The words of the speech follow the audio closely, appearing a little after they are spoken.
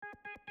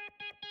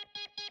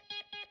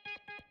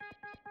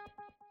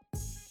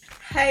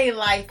Hey,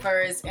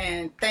 lifers,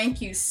 and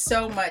thank you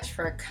so much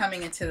for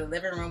coming into the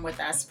living room with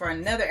us for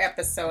another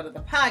episode of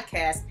the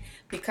podcast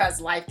because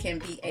life can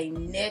be a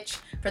niche.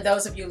 For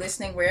those of you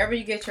listening, wherever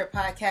you get your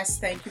podcasts,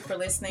 thank you for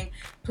listening.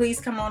 Please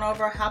come on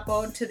over, hop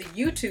on to the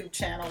YouTube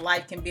channel,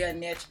 Life Can Be a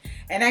Niche,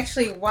 and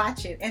actually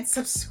watch it and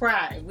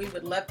subscribe. We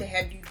would love to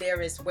have you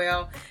there as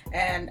well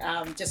and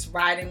just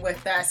riding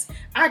with us.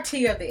 Our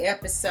tea of the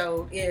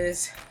episode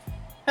is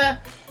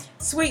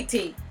sweet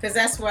tea, because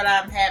that's what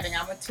I'm having.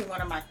 I went to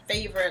one of my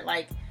favorite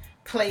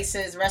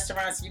places,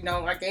 restaurants.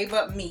 I gave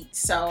up meat,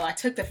 so I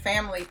took the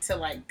family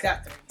to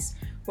Guthrie's,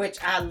 which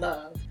I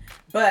love.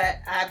 But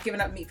I've given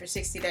up meat for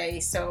 60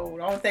 days, so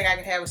the only thing I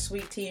could have was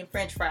sweet tea and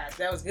French fries.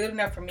 That was good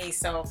enough for me,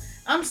 so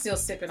I'm still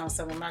sipping on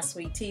some of my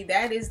sweet tea.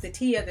 That is the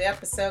tea of the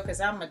episode,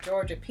 because I'm a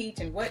Georgia peach,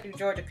 and what do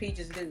Georgia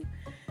peaches do?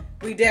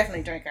 We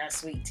definitely drink our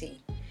sweet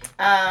tea.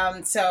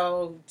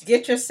 So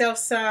get yourself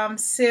some,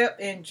 sip,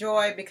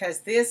 enjoy, because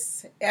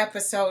this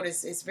episode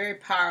is very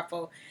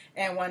powerful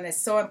and one that's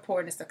so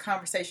important. It's a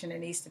conversation that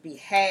needs to be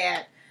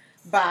had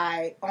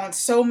on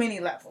so many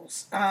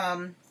levels.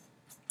 And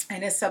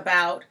it's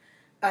about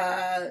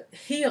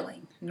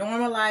healing,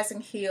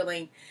 normalizing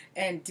healing,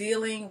 and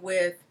dealing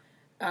with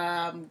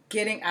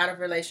getting out of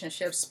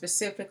relationships,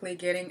 specifically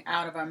getting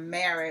out of a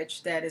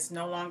marriage that is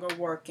no longer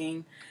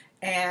working,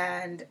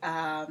 and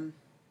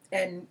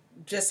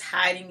just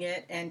hiding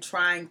it and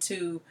trying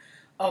to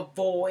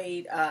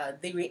avoid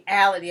the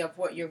reality of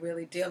what you're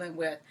really dealing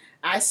with.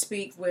 I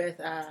speak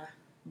with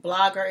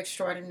blogger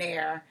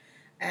extraordinaire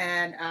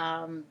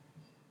and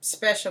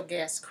special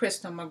guest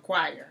Crystal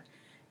McGuire,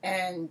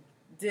 and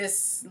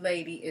this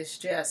lady is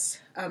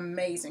just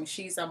amazing.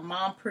 She's a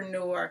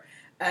mompreneur,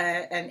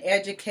 an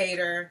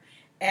educator,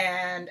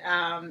 and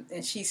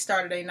she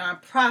started a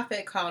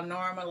nonprofit called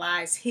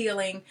Normalize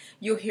Healing.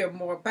 You'll hear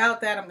more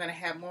about that. I'm going to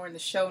have more in the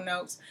show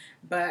notes.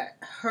 But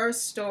her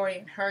story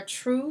and her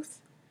truth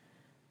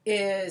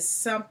is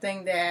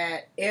something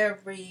that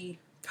every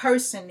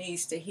person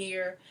needs to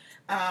hear,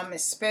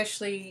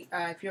 especially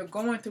if you're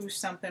going through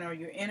something or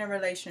you're in a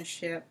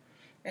relationship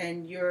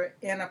and you're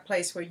in a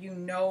place where you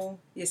know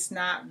it's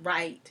not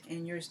right,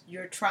 and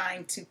you're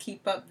trying to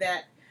keep up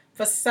that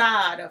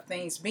facade of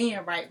things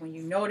being right when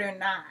you know they're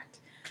not.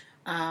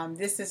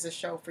 This is a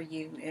show for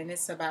you, and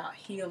it's about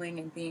healing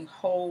and being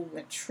whole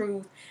and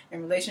truth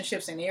and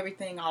relationships and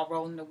everything all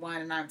rolled into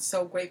one. And I'm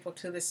so grateful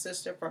to this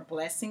sister for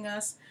blessing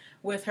us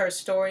with her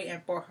story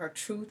and for her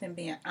truth and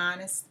being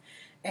honest.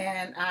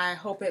 And I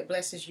hope it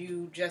blesses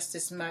you just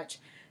as much.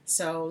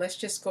 So let's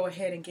just go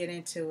ahead and get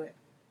into it.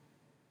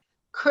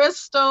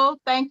 Crystal,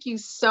 thank you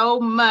so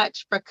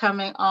much for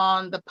coming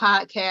on the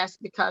podcast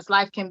because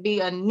life can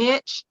be a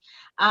niche.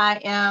 I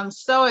am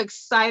so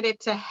excited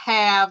to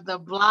have the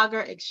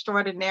blogger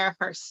extraordinaire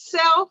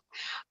herself,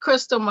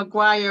 Crystal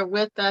McGuire,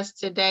 with us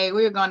today.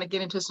 We're going to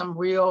get into some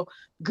real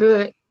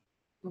good,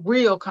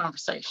 real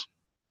conversation.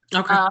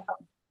 Okay.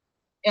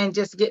 And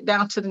just get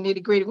down to the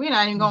nitty gritty. We're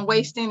not even going to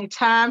waste any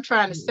time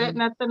trying to set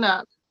nothing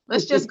up.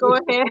 Let's just go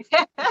ahead.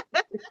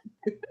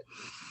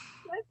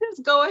 Let's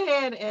go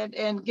ahead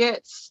and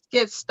get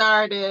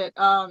started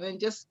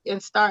and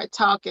start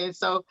talking.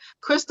 So,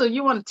 Crystal,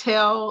 you want to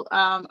tell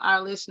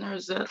our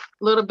listeners a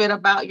little bit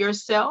about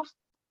yourself?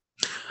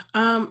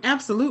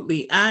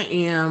 Absolutely. I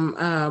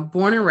am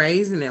born and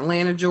raised in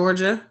Atlanta,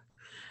 Georgia.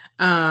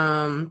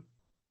 Product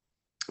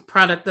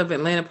of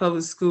Atlanta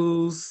Public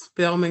Schools,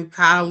 Spelman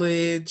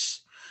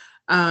College,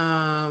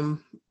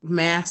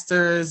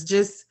 master's.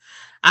 Just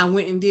I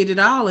went and did it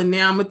all, and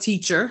now I'm a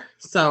teacher.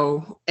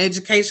 So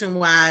education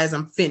wise,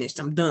 I'm finished.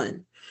 I'm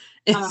done.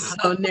 And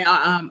so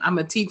now I'm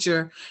a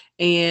teacher,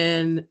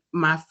 and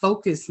my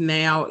focus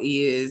now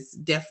is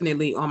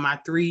definitely on my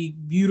three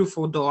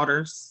beautiful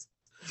daughters,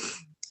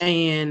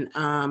 and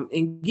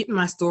getting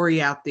my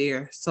story out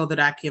there so that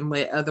I can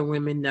let other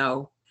women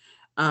know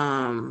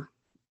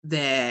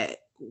that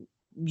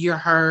you're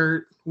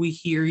heard, we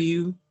hear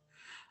you,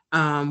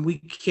 we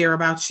care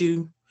about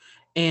you,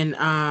 and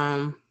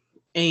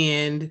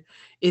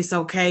it's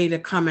okay to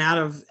come out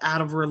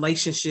of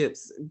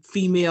relationships,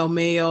 female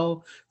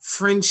male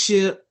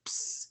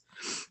friendships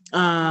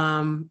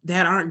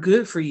that aren't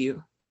good for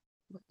you.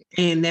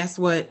 And that's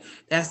what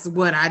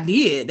I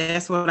did.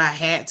 That's what I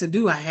had to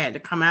do. I had to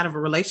come out of a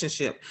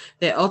relationship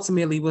that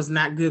ultimately was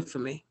not good for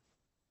me.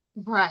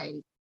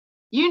 Right.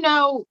 You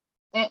know,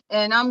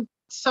 and I'm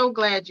so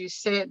glad you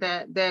said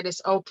that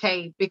it's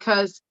okay,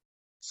 because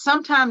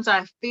sometimes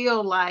I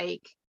feel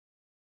like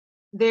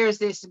there's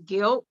this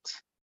guilt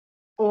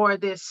or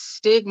this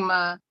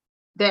stigma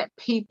that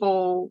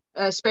people,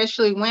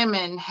 especially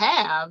women,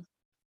 have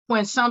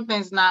when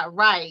something's not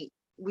right.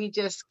 We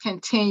just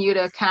continue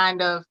to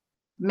kind of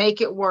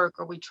make it work,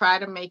 or we try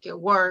to make it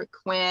work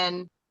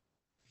when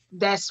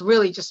that's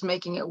really just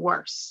making it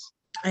worse.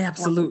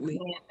 Absolutely.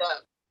 And we end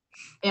up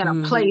in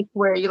a place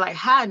where you're like,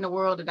 how in the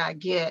world did I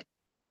get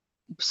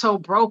so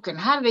broken?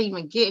 How did I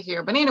even get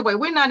here? But anyway,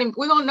 we're not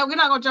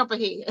gonna jump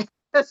ahead.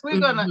 We're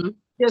gonna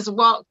just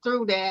walk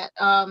through that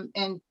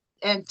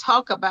and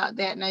talk about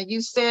that. Now,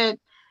 you said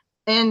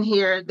in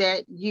here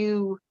that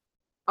you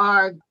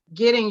are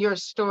getting your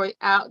story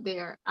out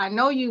there? I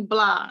know you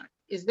blog.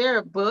 Is there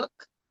a book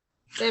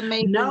that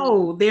maybe?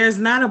 No, there's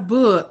not a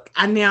book.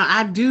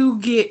 I do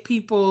get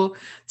people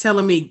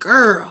telling me,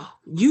 girl,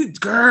 you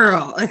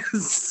girl.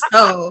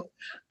 So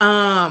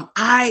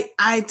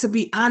I to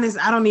be honest,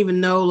 I don't even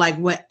know like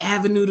what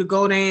avenue to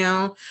go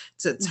down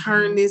to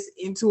turn Mhm. this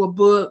into a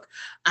book.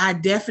 I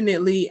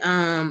definitely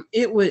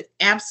it would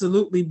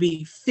absolutely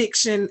be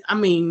fiction. I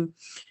mean,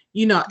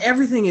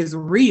 everything is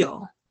real.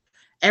 Right.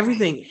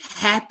 Everything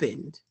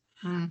happened.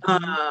 Mhm.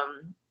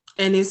 Um,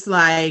 and it's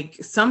like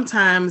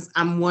sometimes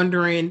I'm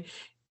wondering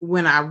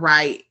when I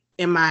write,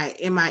 am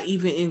I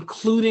even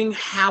including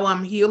how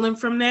I'm healing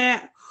from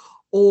that?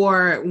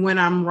 Or when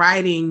I'm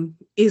writing,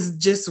 is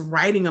just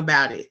writing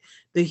about it,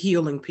 the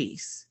healing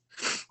piece.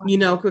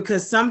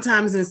 Because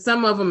sometimes in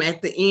some of them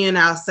at the end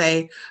I'll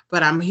say,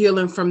 but I'm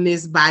healing from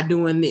this by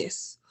doing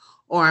this,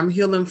 or I'm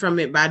healing from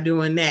it by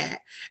doing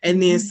that.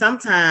 And then Mhm.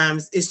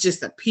 sometimes it's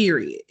just a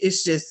period.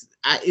 It's just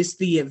it's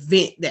the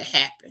event that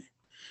happened.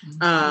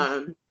 Mhm.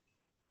 Um,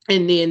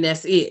 and then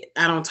that's it.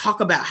 I don't talk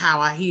about how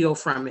I heal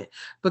from it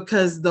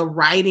because the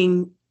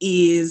writing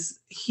is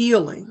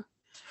healing.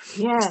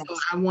 So Yes.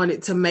 I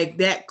wanted to make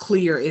that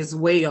clear as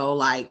well.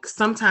 Like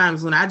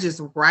sometimes when I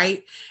just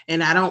write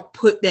and I don't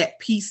put that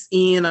piece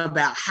in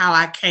about how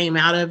I came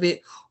out of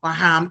it or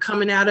how I'm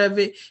coming out of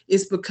it,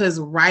 it's because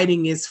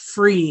writing is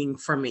freeing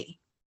for me.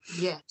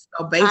 Yes.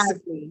 So I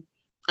basically,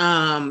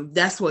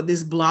 that's what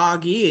this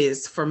blog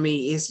is for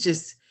me.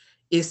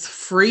 It's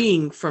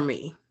freeing for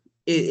me.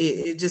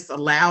 It just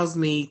allows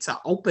me to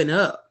open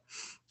up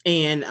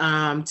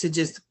and to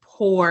just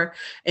pour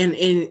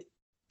and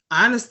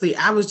honestly,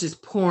 I was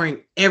just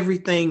pouring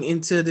everything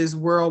into this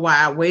World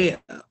Wide Web.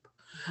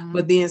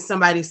 But Mhm. then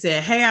somebody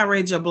said, hey, I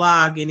read your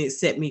blog and it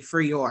set me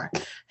free, or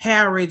hey,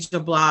 I read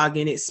your blog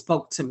and it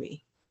spoke to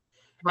me.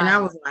 And I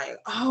Right. was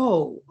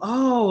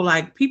like,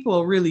 like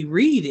people really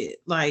read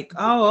it. Like,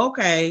 oh,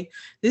 okay,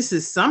 this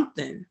is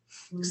something.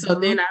 So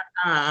then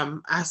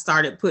Mhm. I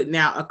started putting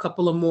out a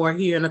couple of more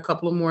here and a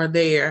couple of more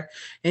there.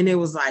 And it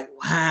was like,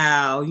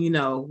 wow,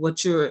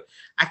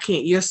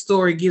 your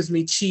story gives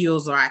me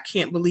chills, or I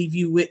can't believe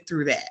you went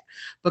through that.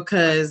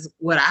 Because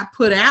what I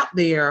put out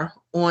there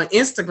on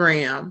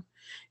Instagram,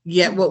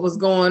 yet what was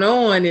going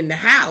on in the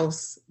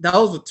house,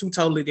 those were two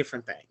totally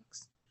different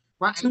things.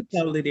 Two Right.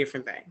 totally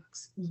different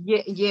things.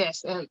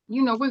 Yes.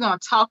 We're going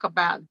to talk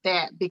about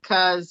that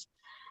because,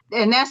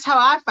 and that's how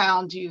I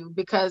found you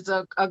because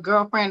a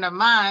girlfriend of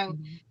mine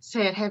Mhm.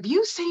 said, have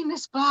you seen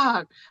this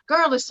blog?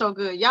 Girl, it's so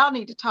good. Y'all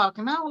need to talk.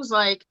 And I was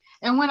like,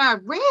 and when I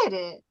read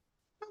it,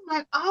 I'm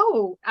like,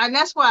 oh, and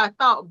that's why I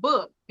thought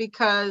book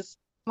because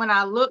when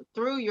I looked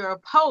through your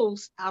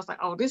post, I was like,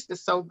 oh, this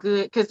is so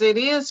good because it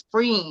is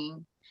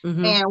freeing.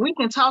 Mhm. And we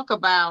can talk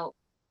about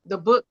the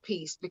book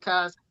piece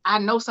because I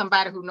know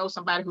somebody who knows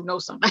somebody who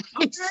knows somebody.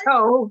 Okay.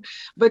 So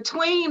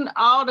between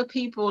all the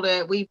people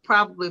that we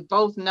probably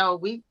both know,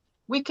 we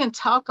can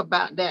talk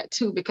about that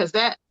too because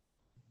that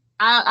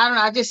I don't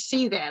know. I just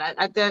see that.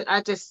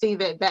 I just see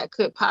that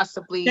could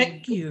possibly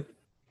Thank you.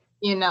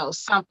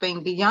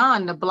 something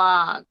beyond the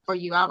blog for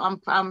you.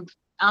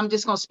 I'm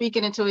just gonna speak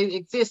it into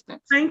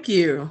existence. Thank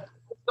you.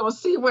 Gonna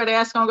see where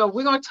that's gonna go.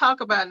 We're gonna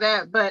talk about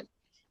that, but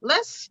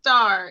let's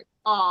start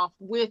off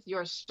with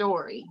your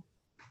story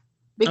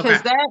Okay.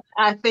 because that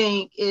I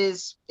think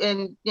is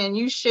and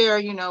you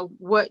share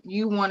what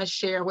you want to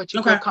share, what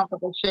you feel Okay.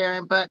 comfortable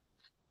sharing, but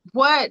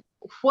what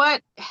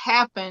what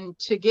happened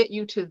to get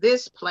you to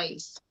this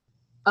place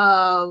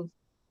of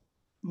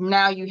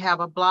now you have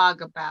a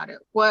blog about it?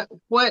 What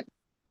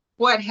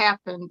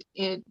happened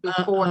in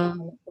before Um,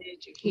 that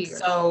led you here?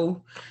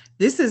 so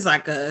this is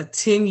like a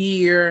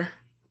 10-year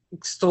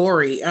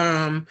story.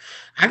 I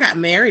got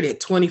married at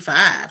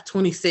 25,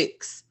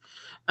 26.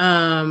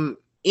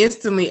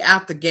 Instantly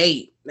out the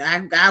gate.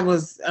 I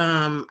was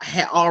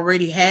had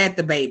already had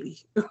the baby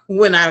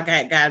when I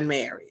got gotten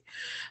married.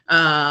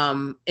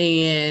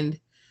 And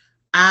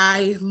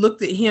I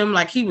looked at him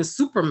like he was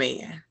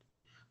Superman.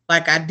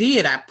 Like I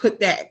did. I put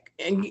that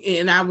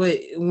and I would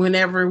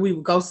whenever we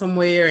would go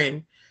somewhere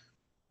and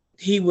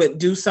he would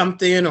do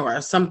something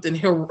or something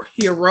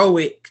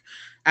heroic,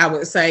 I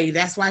would say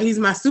that's why he's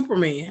my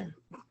Superman.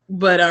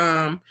 But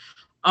um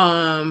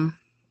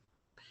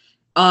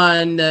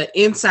on the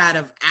inside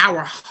of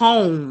our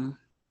home,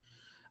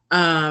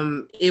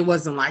 it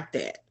wasn't like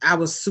that. I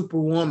was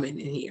Superwoman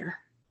in here.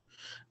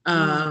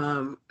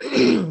 Mm,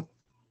 Um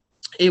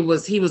he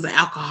was an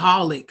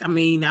alcoholic. I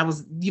mean, I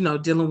was,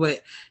 dealing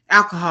with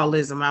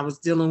alcoholism. I was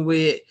dealing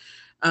with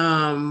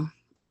um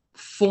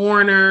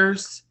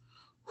foreigners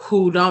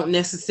who don't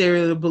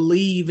necessarily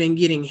believe in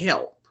getting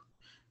help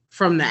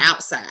from the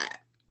outside.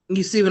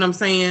 You see what I'm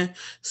saying?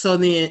 So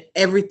then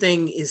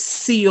everything is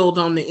sealed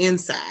on the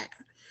inside,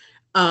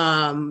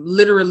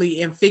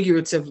 literally and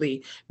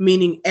figuratively,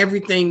 meaning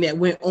everything that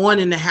went on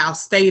in the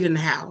house stayed in the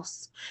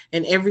house,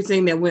 and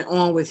everything that went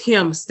on with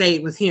him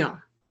stayed with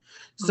him.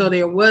 So mm,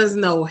 there was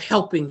no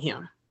helping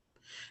him.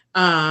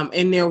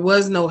 And there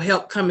was no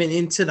help coming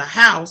into the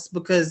house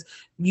because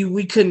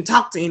we couldn't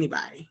talk to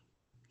anybody.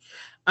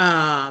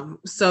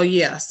 So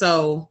yeah,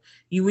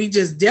 we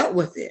just dealt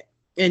with it.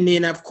 And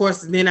then of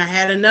course, then I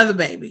had another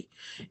baby,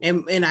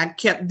 and I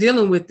kept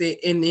dealing with it.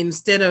 And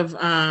instead of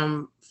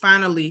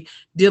finally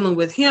dealing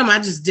with him, I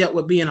just dealt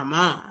with being a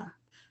mom.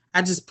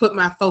 I just put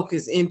my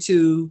focus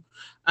into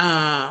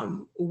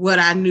what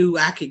I knew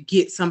I could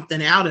get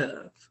something out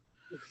of.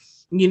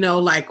 You know,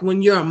 like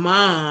when you're a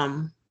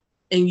mom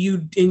and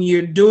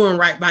you're doing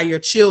right by your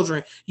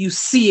children, you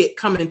see it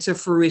coming to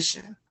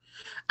fruition.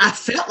 I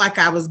felt like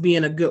I was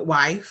being a good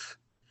wife.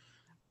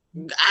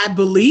 I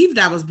believed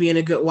I was being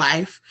a good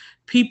wife.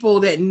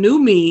 People that knew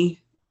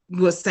me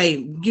would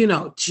say, you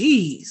know,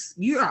 geez,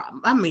 you're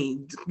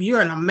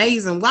an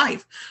amazing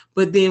wife.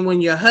 But then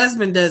when your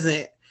husband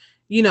doesn't,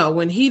 you know,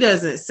 when he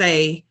doesn't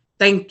say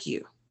thank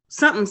you,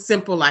 something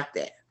simple like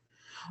that.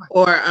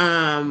 Or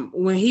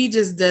when he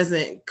just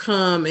doesn't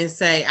come and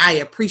say, I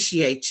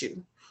appreciate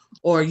you,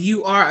 or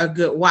you are a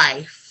good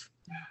wife,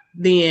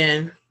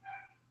 then,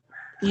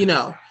 you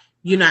know,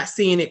 you're not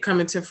seeing it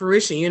coming to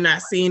fruition. You're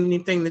not seeing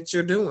anything that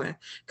you're doing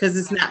because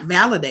it's not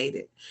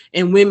validated.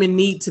 And women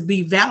need to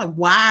be valid.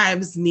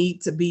 Wives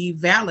need to be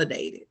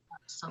validated.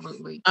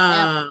 Absolutely.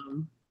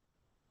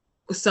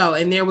 So,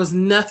 and there was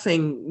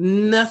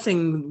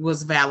nothing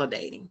was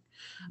validating.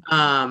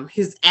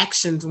 His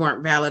actions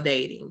weren't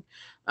validating.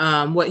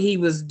 What he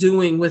was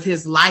doing with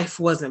his life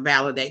wasn't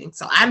validating.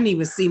 So I didn't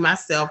even see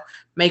myself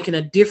making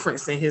a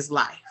difference in his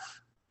life.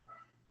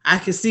 I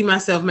could see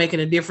myself making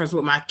a difference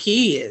with my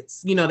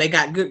kids. You know, they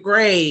got good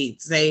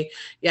grades. They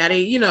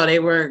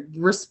were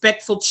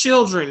respectful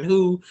children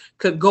who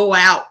could go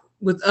out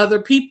with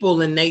other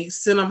people, and they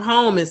sent them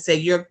home and say,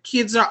 your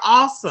kids are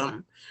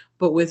awesome.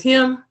 But with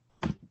him,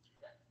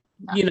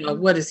 you know,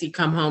 what does he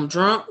come home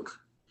drunk?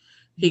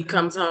 He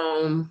comes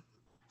home,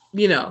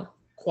 you know,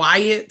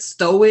 quiet,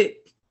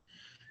 stoic,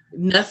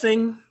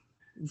 nothing,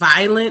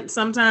 violent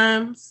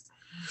sometimes.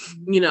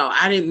 You know,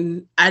 I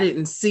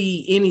didn't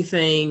see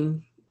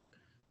anything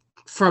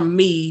from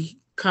me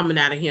coming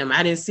out of him.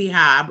 I didn't see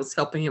how I was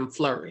helping him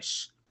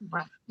flourish.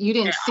 Right. You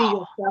didn't see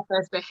yourself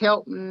as the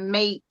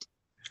helpmate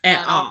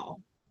at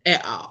all.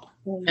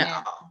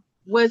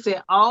 Was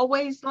it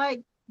always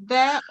like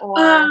that,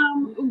 or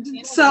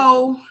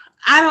so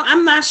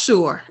I'm not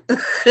sure.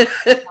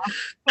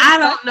 I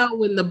don't know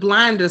when the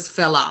blinders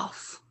fell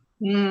off.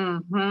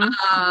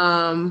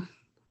 Mm-hmm.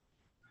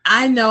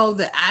 I know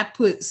that I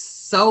put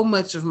so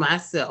much of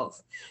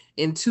myself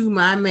into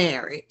my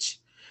marriage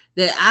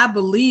that I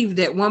believed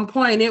at one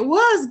point it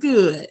was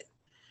good.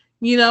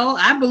 You know,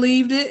 I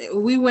believed it.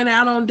 We went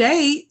out on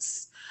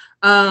dates.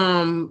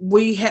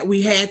 We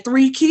had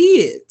 3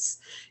 kids.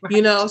 Right.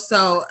 You know,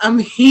 so I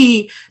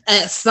mean,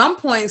 at some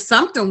point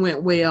something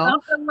went well.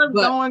 Something was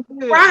going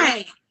good.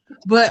 Right.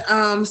 But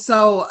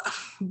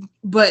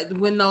but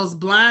when those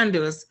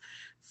blinders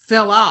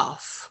fell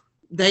off,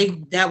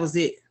 that was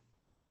it.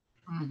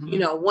 Mm-hmm. You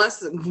know,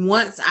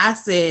 once I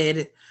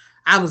said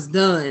I was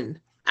done,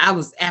 I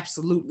was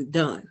absolutely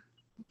done.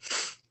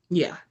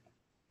 Yeah.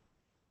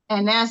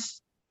 And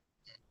that's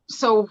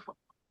so.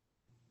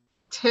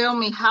 Tell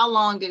me, how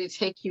long did it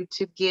take you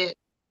to get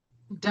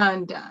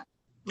done?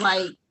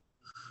 Like,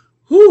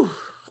 whew,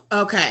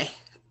 okay.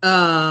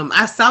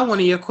 I saw one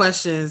of your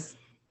questions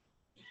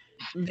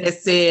that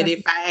said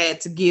if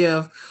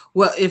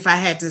I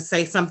had to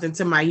say something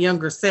to my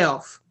younger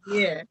self.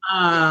 Yeah.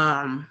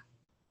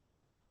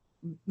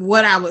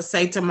 What I would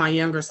say to my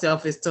younger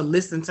self is to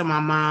listen to my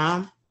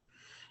mom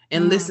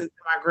and listen to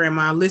my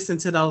grandma, listen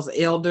to those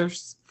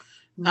elders,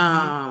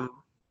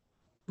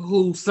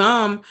 who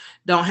some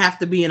don't have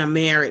to be in a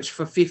marriage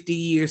for 50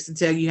 years to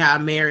tell you how a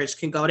marriage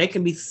can go. They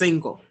can be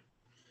single.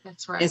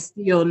 That's right. And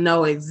still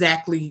know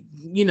exactly,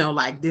 you know,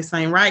 like, this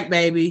ain't right,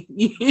 baby.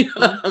 You know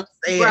what I'm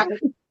saying? Right.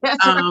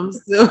 That's right.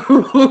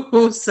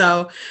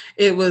 So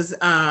it was,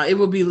 it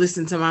would be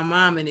listening to my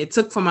mom, and it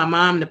took for my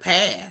mom to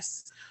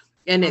pass.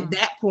 And at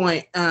that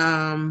point,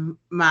 I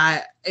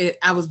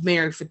was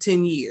married for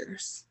 10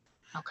 years.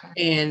 Okay.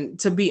 And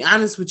to be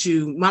honest with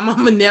you, my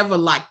mama never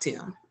liked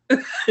him.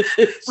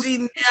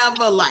 She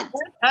never liked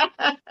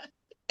him.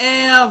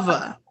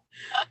 Ever.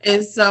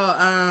 And so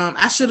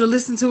I should have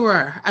listened to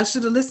her. Mm-hmm. I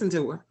should have listened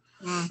to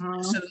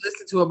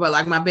her. But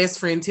like my best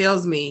friend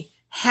tells me,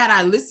 had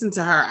I listened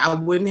to her, I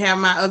wouldn't have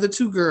my other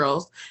 2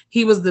 girls.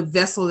 He was the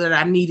vessel that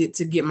I needed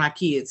to get my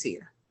kids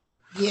here.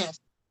 Yes.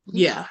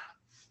 Yeah.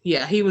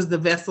 Yeah, he was the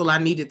vessel I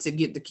needed to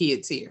get the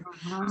kids here.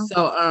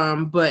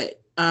 So,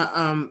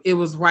 it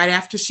was right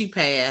after she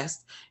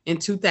passed in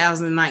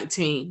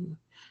 2019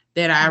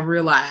 that I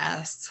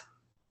realized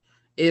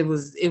you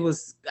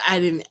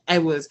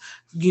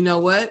know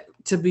what?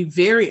 To be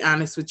very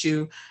honest with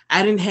you,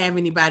 I didn't have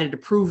anybody to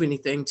prove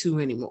anything to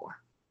anymore.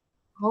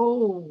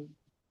 Oh.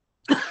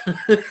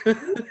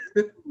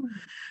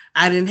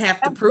 I didn't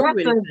have to prove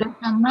anything. That's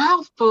a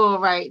mouthful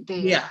right there.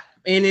 Yeah.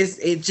 And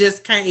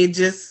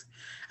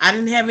I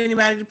didn't have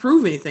anybody to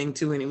prove anything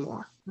to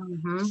anymore.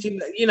 Mm-hmm. She,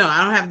 you know,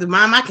 I don't have the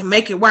mom. I can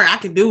make it work. I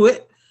can do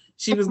it.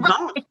 She was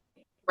gone.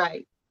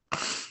 Right.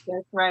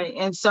 That's right.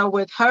 And so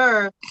with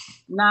her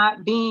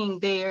not being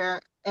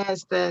there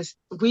as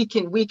we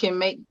can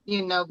make,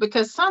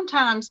 because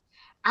sometimes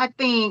I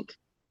think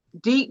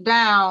deep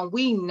down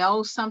we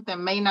know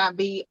something may not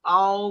be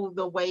all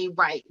the way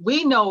right.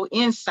 We know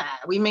inside.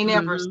 We may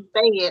never Mhm.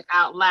 say it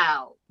out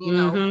loud,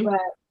 Mhm. but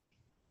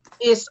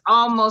it's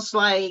almost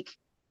like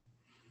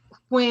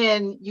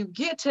when you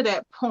get to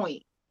that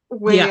point Yeah.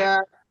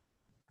 where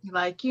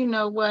like, you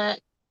know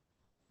what,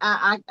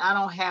 I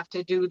don't have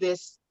to do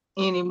this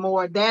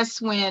anymore.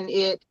 That's when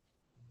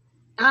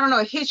I don't know,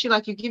 it hits you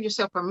like you give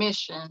yourself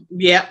permission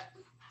Yep.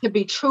 to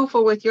be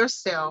truthful with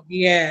yourself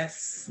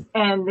Yes.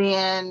 and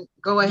then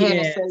go ahead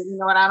and say,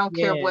 Yes. I don't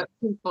care Yes. what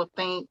people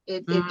think.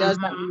 It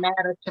doesn't Mhm.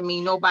 matter to me.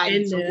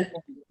 Nobody's And living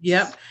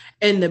yep. this.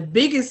 And the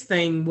biggest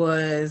thing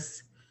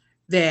was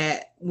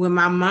that when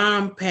my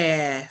mom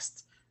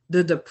passed,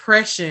 the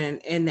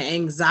depression and the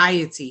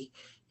anxiety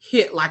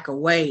hit like a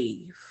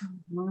wave.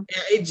 Mhm.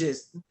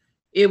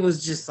 It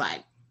was just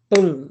like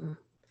boom.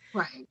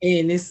 Right.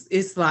 And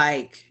it's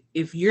like,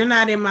 if you're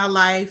not in my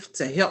life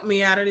to help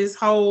me out of this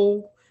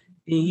hole,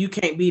 then you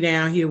can't be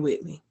down here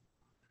with me.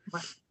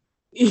 Right.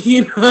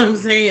 You know what I'm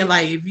saying?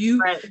 Like,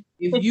 Right.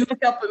 if you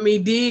helping me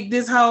dig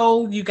this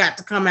hole, you got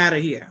to come out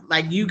of here.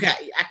 Like,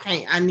 I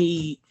can't,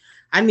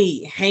 I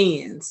need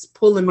hands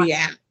pulling me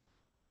out.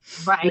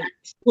 Right. Not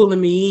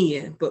pulling me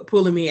in, but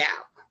pulling me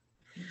out.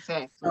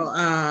 Exactly. So,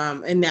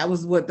 and that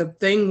was what the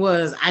thing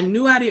was. I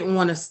knew I didn't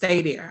want to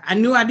stay there. I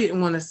knew I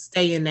didn't want to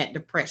stay in that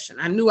depression.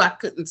 I knew I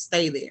couldn't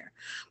stay there,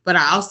 but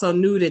I also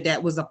knew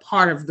that was a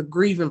part of the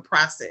grieving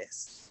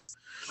process.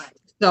 Right.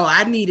 So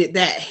I needed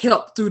that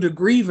help through the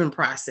grieving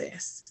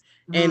process,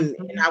 and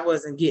Mhm. I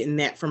wasn't getting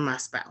that from my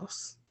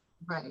spouse.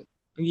 Right.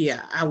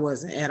 Yeah, I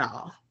wasn't at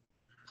all.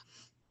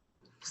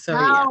 So yeah.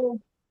 How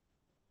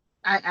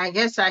I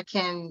guess I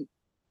can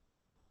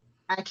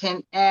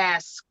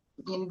ask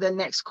the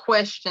next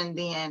question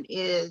then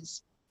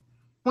is,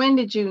 when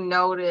did you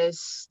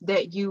notice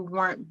that you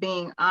weren't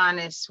being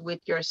honest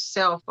with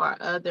yourself or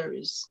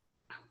others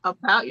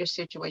about your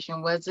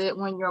situation? Was it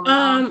when your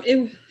mom?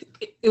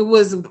 It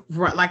was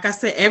like I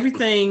said,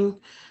 everything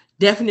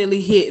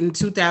definitely hit in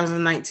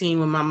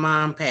 2019 when my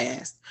mom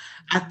passed.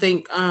 I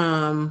think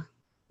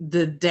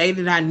the day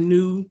that I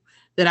knew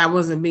that I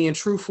wasn't being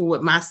truthful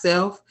with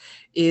myself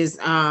is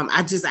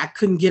I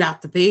couldn't get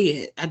out the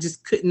bed. I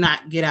just could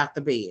not get out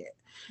the bed.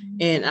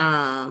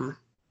 And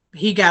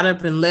he got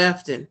up and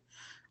left, and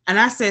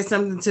I said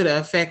something to the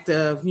effect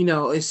of,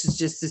 it's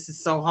just this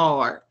is so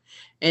hard.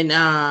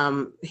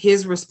 And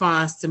his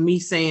response to me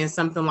saying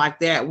something like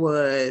that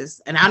was,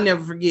 and I'll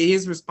never forget,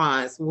 his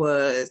response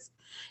was,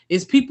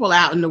 "It's people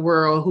out in the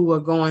world who are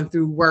going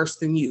through worse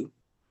than you.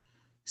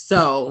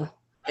 So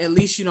at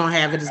least you don't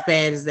have it as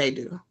bad as they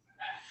do."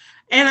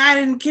 And I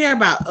didn't care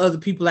about other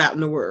people out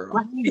in the world.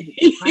 Right.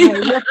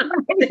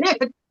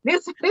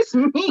 This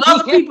me.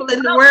 Other people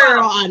in the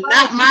world are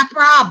not my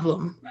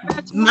problem.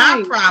 That's My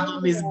right.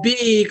 problem is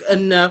big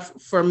enough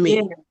for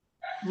me.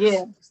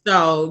 Yeah.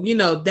 So,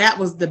 that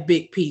was the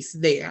big piece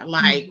there.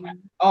 Like,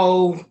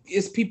 oh,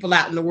 it's people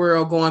out in the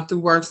world going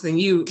through worse than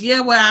you.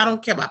 Yeah, well, I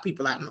don't care about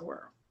people out in the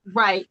world.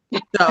 Right.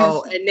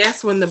 So, and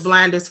that's when the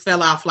blinders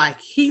fell off. Like,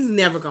 he's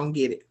never gonna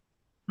get it.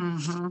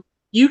 Mm-hmm.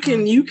 You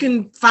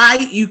can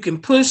fight, you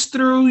can push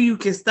through, you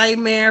can stay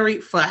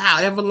married for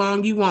however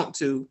long you want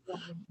to,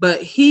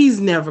 but he's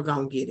never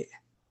gonna get it.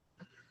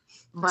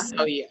 Right.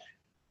 So yeah.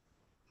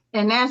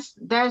 And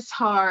that's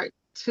hard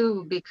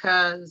too,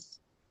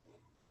 because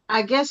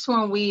I guess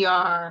when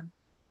we're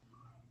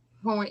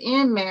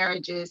in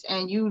marriages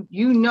and you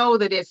know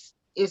that it's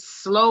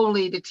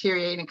slowly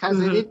deteriorating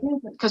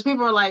because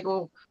people are like,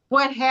 well,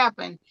 what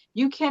happened?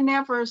 You can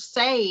never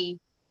say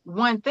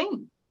one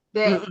thing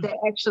that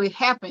actually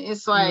happened.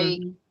 It's like,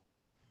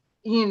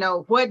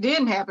 what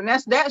didn't happen?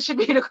 That should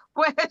be the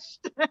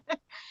question.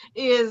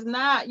 Is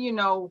not,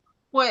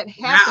 what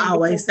happened. I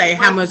always say,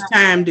 how much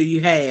time do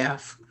you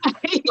have?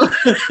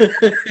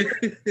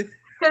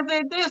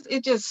 Because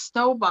it just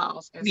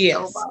snowballs and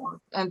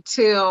snowballs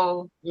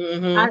until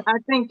I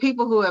think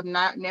people who have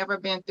never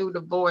been through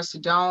divorce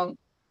don't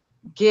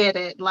get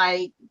it.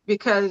 Like,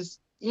 because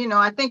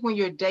I think when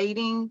you're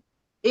dating,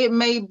 it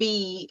may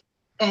be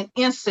an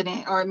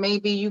incident, or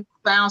maybe you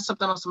found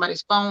something on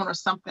somebody's phone or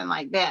something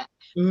like that.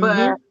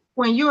 But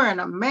when you're in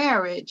a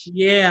marriage,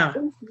 it's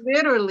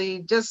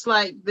literally just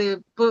like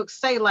the books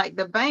say, like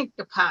the bank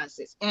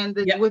deposits and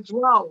the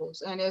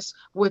withdrawals, and it's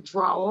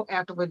withdrawal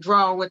after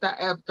withdrawal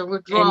after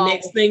withdrawal. And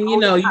next thing you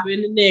know, you're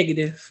in the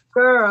negative.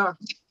 Girl,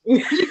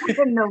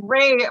 you're in the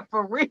red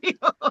for real.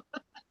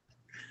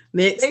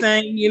 Next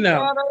thing you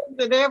know,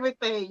 and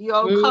everything,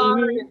 your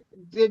card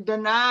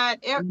denied.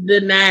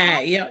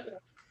 Denied, yep.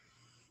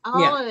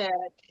 All of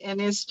that,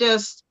 and it's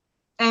just,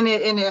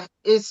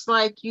 it's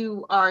like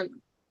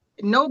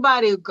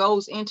nobody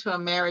goes into a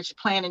marriage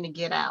planning to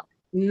get out.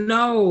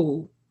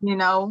 No. You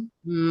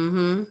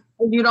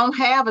don't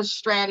have a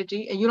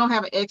strategy, and you don't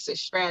have an exit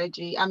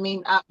strategy. I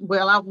mean,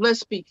 let's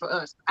speak for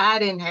us. I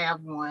didn't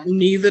have one.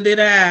 Neither did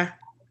I.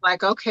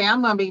 like, okay,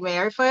 I'm gonna be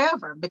married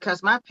forever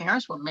because my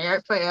parents were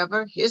married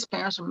forever. His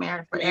parents were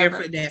married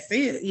forever. That's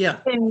it.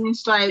 Yeah. And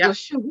it's like, well, Yep.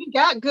 shoot, we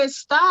got good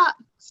stock.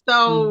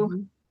 So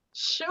Mhm.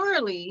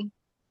 surely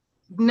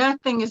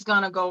nothing is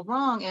gonna go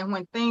wrong. And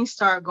when things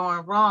start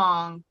going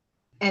wrong,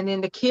 and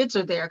then the kids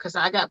are there, because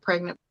I got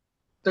pregnant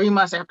 3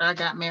 months after I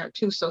got married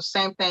too. So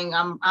same thing,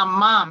 I'm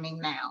momming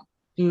now.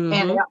 And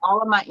Mhm.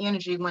 all of my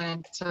energy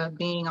went into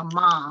being a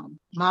mom.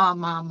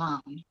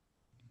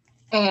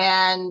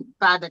 And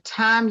by the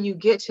time you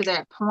get to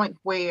that point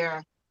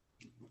where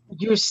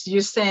you're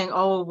saying,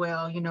 oh,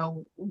 well,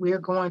 we're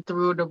going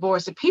through a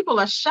divorce, and people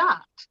are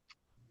shocked.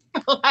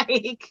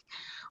 Like,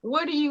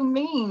 what do you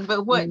mean?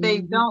 But what they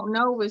Mhm. don't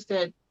know is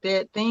that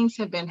things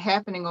have been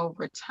happening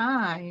over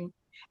time.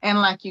 And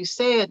like you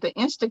said, the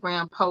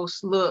Instagram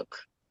posts look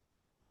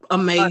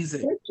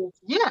Amazing.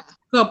 yeah.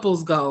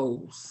 Couples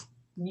goals.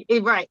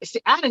 Right.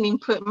 See, I didn't even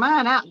put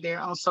mine out there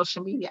on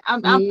social media.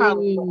 I'm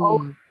probably the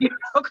old, Mm.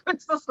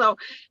 Crystal. So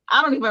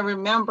I don't even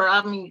remember.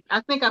 I mean,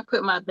 I think I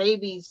put my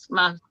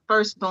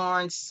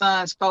firstborn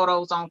son's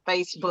photos on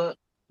Facebook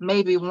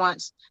maybe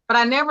once, but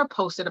I never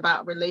posted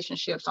about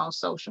relationships on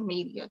social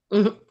media.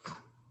 Mhm.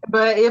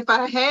 But if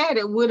I had,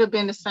 it would have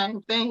been the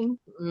same thing.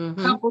 Mhm.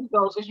 Couples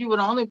goals, because you would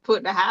only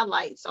put the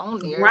highlights on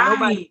there.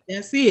 Right.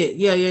 That's it.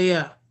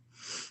 Yeah.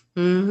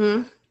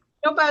 Mhm.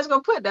 Nobody's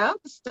gonna put the other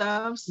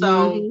stuff.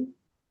 So Mhm.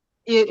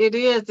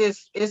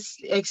 it's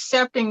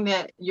accepting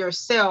that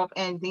yourself,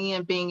 and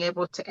then being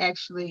able to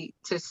actually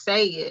to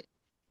say it.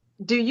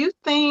 Do you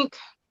think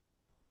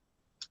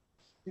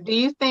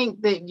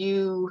that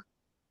you,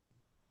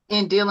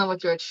 in dealing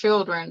with your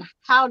children,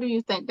 how do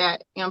you think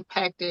that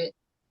impacted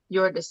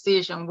your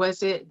decision?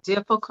 Was it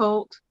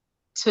difficult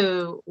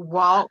to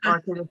walk or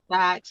to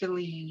decide to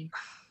leave?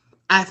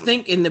 I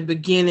think in the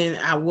beginning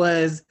I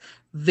was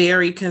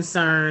very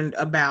concerned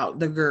about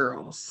the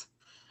girls.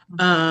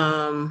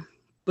 Um,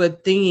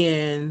 but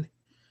then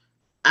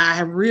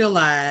I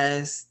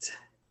realized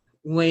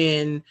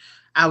when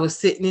I was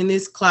sitting in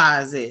this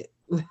closet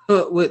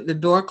with the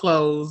door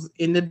closed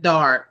in the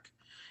dark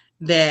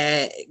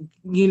that,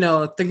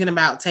 thinking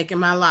about taking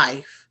my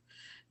life,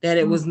 that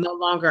it was no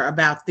longer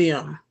about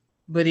them,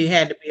 but it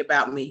had to be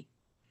about me.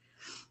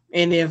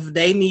 And if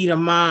they need a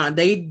mom,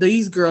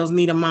 these girls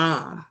need a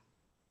mom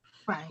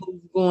Right.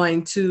 who's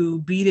going to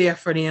be there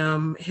for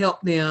them,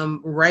 help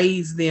them,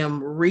 raise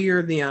them,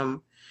 rear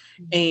them.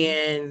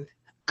 And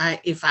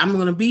if I'm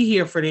going to be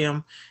here for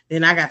them,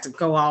 then I got to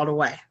go all the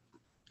way.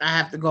 I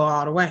have to go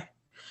all the way.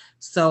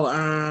 So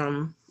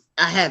I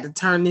had to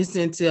turn this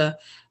into,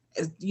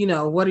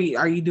 what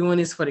are you doing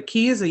this for the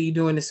kids? Or are you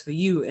doing this for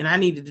you? And I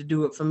needed to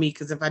do it for me,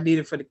 because if I did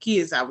it for the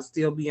kids, I would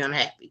still be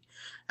unhappy.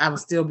 I would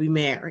still be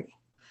married.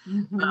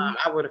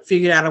 I would have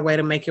figured out a way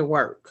to make it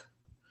work.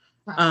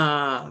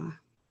 Right.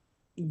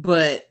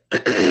 But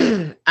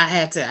I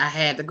had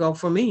to go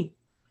for me.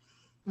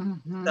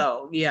 Mm-hmm.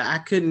 So yeah, I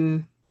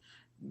couldn't.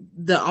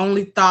 The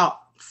only thought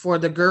for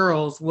the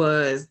girls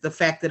was the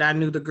fact that I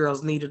knew the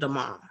girls needed a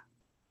mom.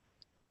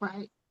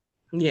 Right.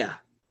 Yeah.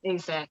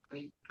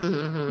 Exactly.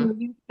 Mm-hmm. When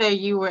you say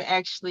you were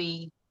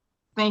actually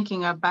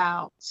thinking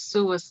about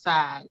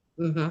suicide,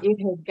 Mm-hmm.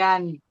 it had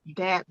gotten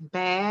that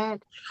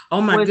bad?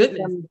 Oh my Was it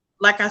goodness.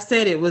 Like I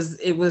said, it was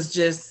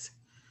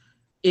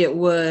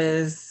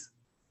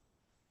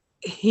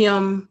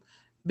him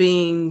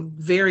being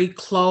very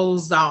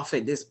closed off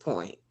at this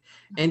point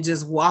and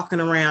just walking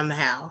around the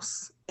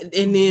house.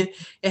 And then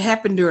it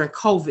happened during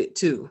COVID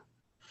too.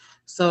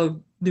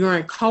 So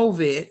during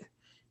COVID,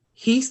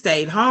 he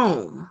stayed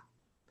home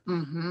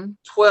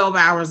 12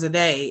 hours a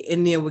day,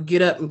 and then would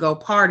get up and go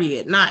party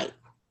at night,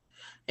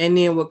 and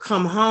then would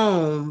come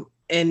home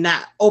and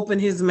not open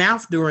his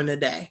mouth during the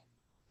day.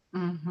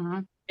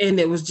 And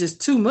it was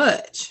just too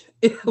much.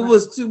 It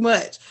was too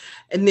much.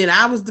 And then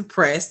I was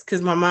depressed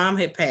because my mom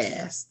had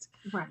passed.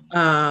 Right.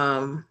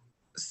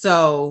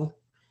 So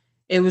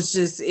it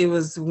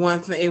was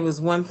one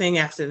thing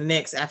after the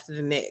next after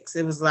the next.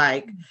 It was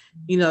like,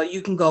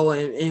 you can go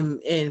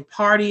and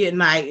party at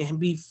night and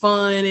be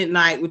fun at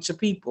night with your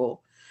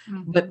people.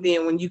 But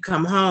then when you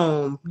come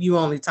home, you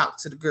only talk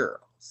to the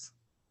girls.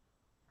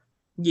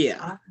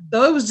 Yeah.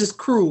 So it was just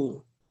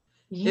cruel.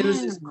 It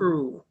was just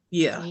cruel.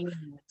 Yeah.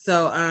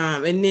 So,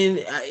 and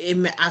then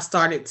I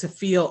started to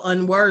feel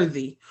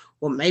unworthy.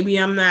 Well, maybe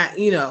I'm not,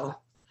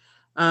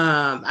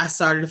 I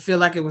started to feel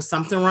like it was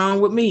something wrong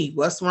with me.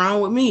 What's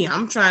wrong with me?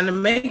 I'm trying to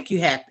make you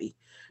happy.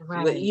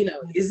 But,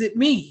 is it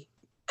me?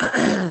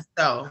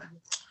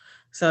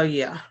 So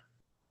yeah.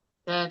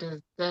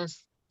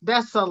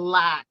 That's a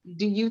lot.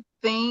 Do you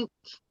think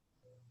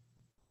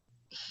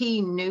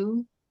he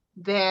knew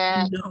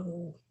that?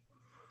 No.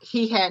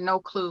 He had no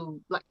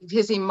clue. Like,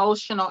 his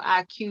emotional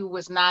IQ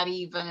was not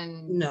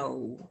even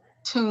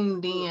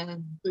tuned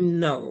in.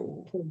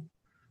 No.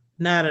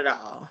 Not at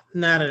all.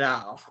 Not at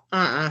all.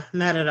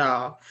 Not at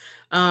all.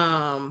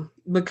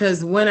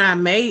 Because when I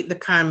made the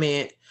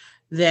comment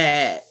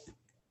that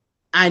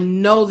I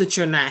know that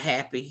you're not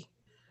happy,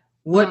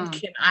 what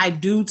can I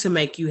do to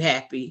make you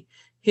happy?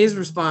 His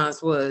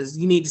response was,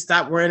 "You need to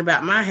stop worrying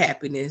about my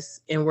happiness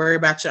and worry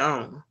about your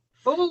own."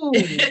 Ooh.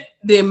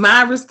 Then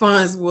my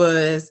response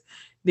was,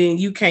 "Then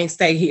you can't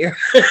stay here.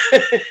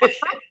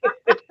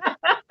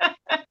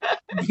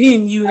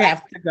 Then you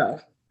have to go."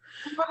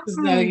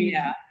 So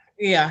yeah,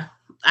 yeah.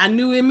 I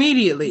knew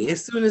immediately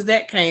as soon as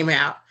that came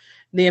out.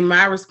 Then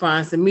my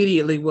response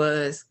immediately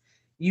was,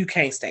 "You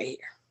can't stay here."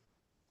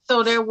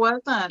 So there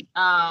wasn't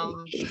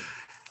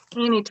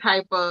any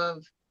type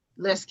of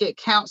let's get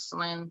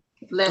counseling,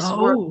 let's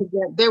work Oh,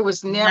 together. There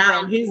was never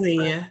not on his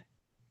end.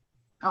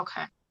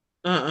 okay.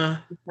 Uh-uh.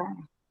 Okay.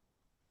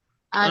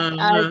 I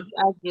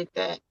Uh-huh. get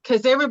that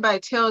because everybody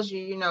tells you,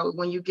 you know,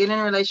 when you get in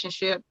a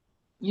relationship,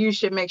 you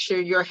should make sure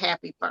you're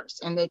happy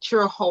first and that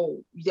you're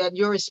whole, that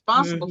you're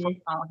responsible for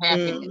Mm-hmm. your own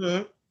happiness.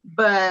 Mm-hmm.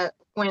 But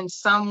when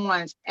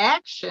someone's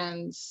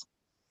actions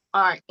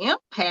are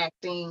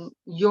impacting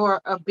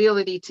your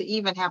ability to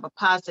even have a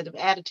positive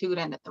attitude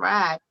and to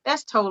thrive,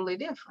 that's totally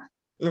different.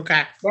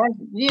 Okay. That's,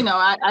 you know,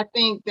 I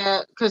think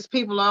that because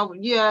people are,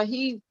 yeah,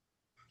 he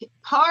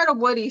part of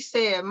what he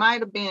said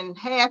might have been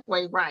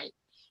halfway right.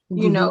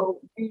 You Mm-hmm. know,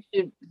 you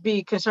should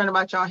be concerned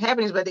about your own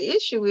happiness, but the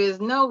issue is,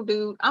 no,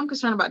 dude, I'm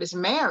concerned about this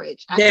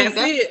marriage. I think That's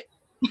that's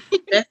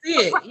it. That's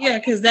it. Yeah,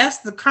 because that's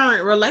the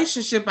current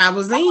relationship I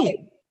was right.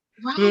 in.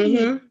 Right.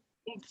 Mm-hmm.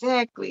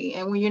 Exactly.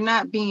 And when you're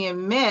not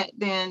being met,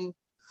 then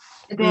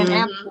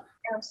Mm-hmm.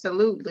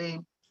 absolutely.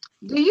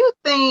 Do you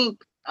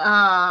think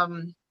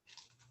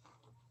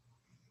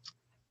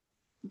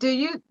do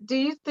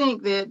you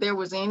think that there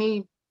was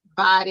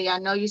anybody, I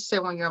know you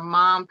said when your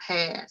mom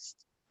passed,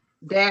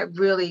 that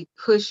really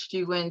pushed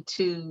you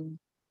into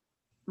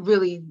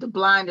really the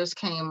blinders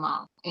came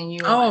off and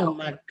you were like, Oh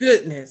my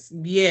goodness.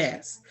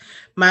 Yes.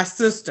 My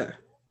sister.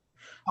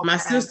 My okay.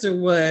 sister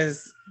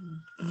was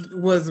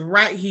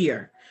right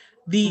here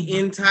the Mhm.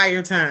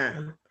 entire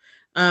time.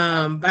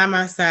 By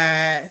my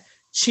side,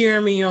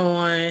 cheering me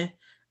on.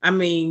 I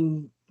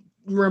mean,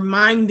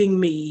 reminding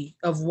me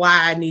of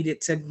why I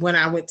needed to, when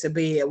I went to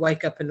bed,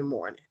 wake up in the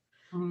morning.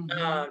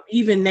 Mhm.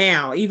 Even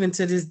now, even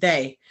to this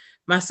day,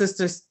 my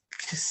sister,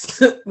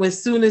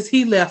 as soon as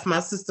he left, my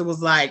sister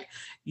was like,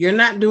 "You're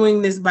not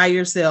doing this by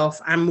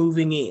yourself. I'm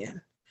moving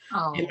in."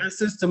 And Oh. my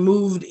sister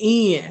moved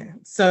in.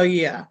 So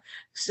yeah,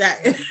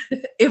 Mhm.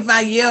 if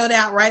I yelled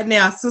out right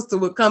now, sister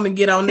would come and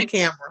get on the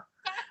camera.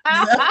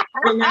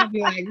 And I'd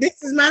be like,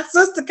 "This is my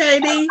sister,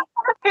 KD."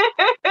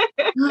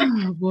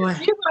 Oh boy.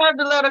 You're gonna have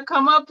to let her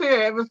come up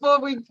here before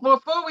we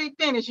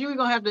finish. You're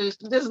gonna have to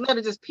just let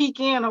her just peek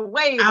in or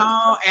wave or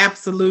Oh,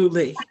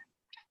 absolutely. you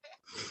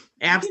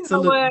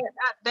know what? Absolutely.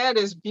 That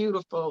is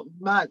beautiful.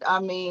 But I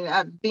mean,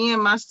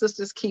 being my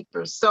sister's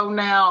keeper. So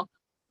now,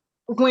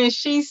 when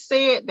she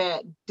said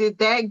that, did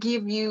that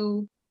give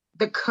you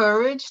the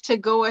courage to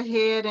go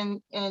ahead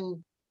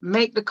and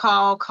make the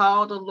call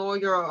the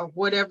lawyer or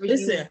whatever you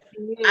Listen,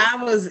 did?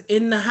 I was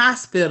in the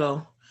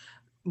hospital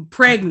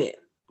pregnant.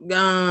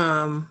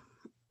 Um,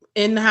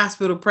 in the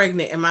hospital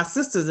pregnant, and my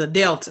sister's a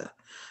Delta.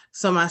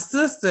 So my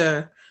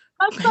sister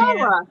That's had,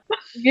 Sarah.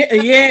 yeah,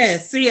 yeah.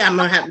 See, I'm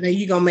gonna have now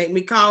you gonna make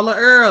me call her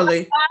early.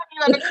 You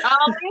gotta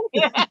call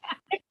in.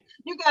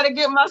 You gotta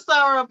get my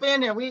Sarah up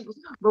in there. We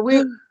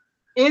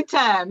in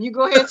time. You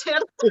go ahead and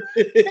tell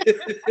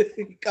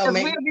You gonna us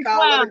make we'll me be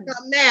call her to fine.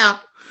 come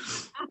now.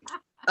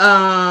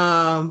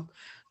 Um,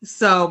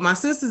 so my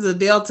sister's a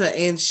Delta,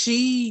 and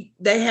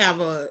they have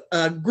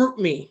a group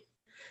me,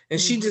 and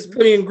she just Mhm.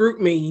 put in group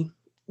me,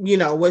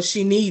 what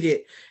she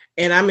needed.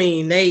 And I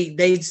mean, they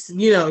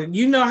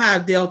you know how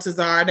Deltas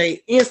are.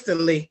 They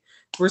instantly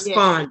Yeah.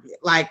 responded.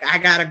 Like, I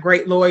got a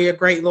great lawyer,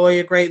 great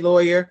lawyer, great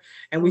lawyer,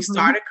 and we Mhm.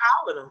 started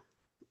calling them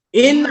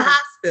in the Yeah.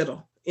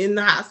 hospital,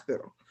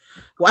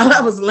 while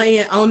I Oh. was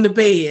laying on the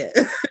bed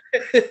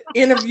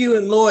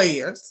interviewing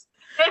lawyers.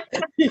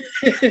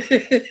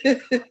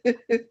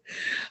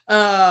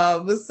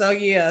 So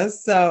yeah,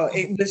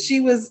 but she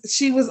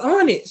was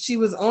on it. She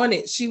was on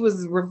it. She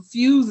was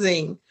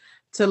refusing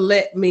to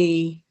let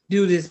me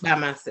do this by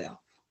myself.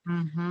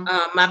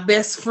 Mhm. My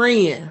best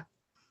friend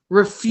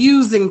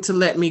refusing to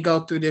let me go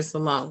through this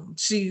alone.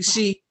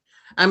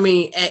 I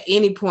mean, at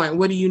any point,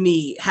 what do you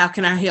need? How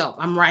can I help?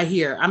 I'm right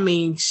here. I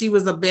mean, she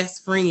was a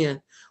best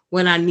friend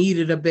when I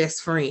needed a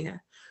best friend.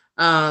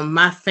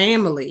 My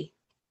family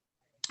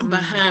Mhm.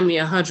 behind me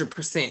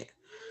 100%.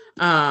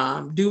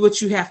 Do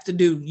what you have to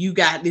do. You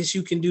got this.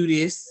 You can do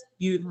this.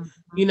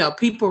 Mhm.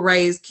 People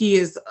raise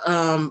kids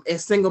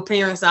as single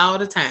parents all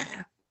the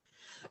time.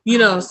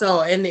 Oh.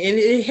 So and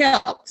it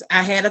helped.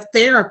 I had a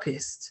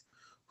therapist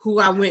who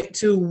I went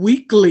to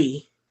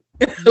weekly.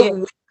 Yeah,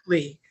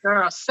 Weekly.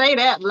 girl, say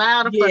that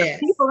louder for the Yes.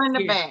 people in the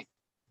Yeah. back.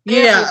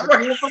 Therapy is Yeah. a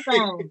beautiful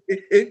thing.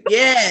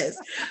 Yes.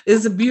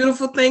 It's a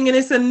beautiful thing, and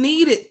it's a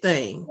needed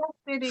thing.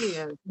 Yes, it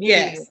is.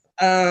 It is. Yes.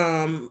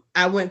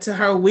 I went to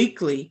her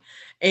weekly,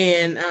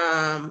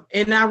 Mhm.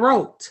 and I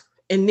wrote.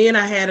 And then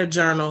I had a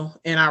journal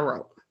and I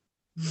wrote.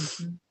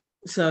 Mhm.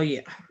 So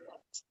yeah.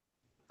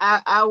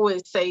 I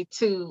would say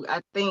too,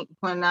 I think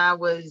when I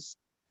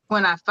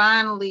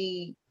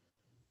finally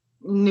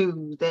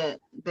knew that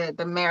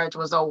the marriage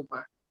was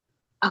over,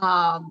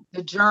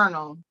 the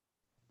journal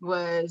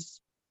was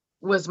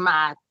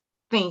my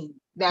thing.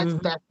 That's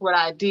what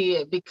I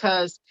did,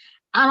 because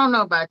I don't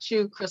know about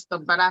you, Crystal,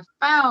 but I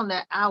found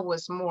that I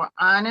was more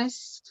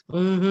honest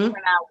when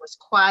I was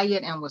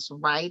quiet and was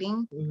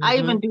writing. I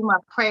even do my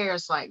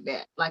prayers like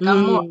that. Like,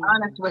 I'm more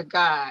honest with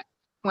God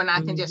when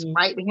I can just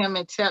write to him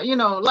and tell,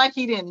 like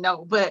he didn't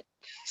know, but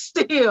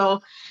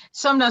still,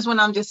 sometimes when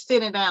I'm just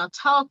sitting down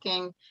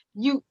talking,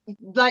 you,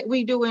 like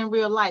we do in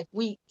real life,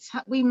 we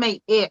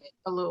may edit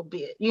a little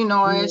bit,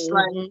 it's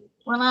like,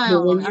 well,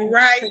 but when you're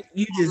right,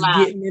 you just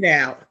getting it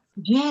out.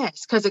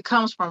 Yes, because it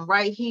comes from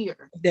right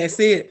here. That's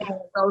it. And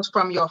it goes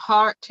from your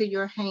heart to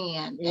your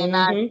hand. And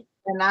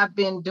I've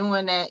been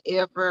doing that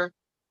ever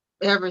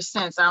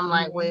since. I'm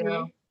like,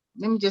 well,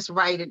 let me just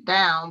write it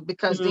down,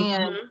 because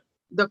then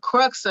the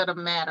crux of the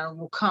matter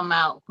will come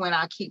out when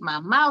I keep my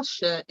mouth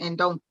shut and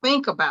don't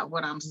think about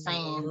what I'm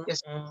saying.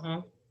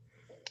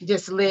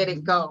 Just let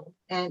it go.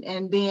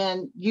 And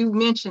then you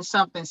mentioned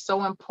something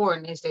so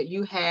important, is that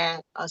you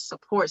had a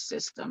support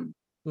system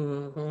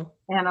and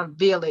a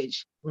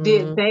village.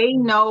 Did they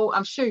know?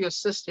 I'm sure your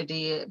sister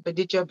did, but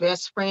did your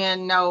best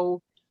friend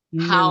know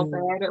how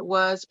bad it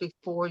was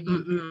before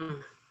you?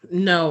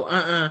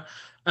 No.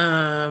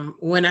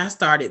 When I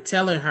started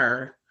telling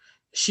her,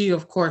 she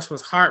of course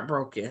was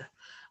heartbroken.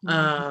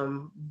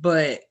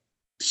 But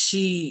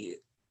she,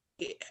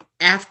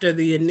 after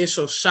the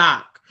initial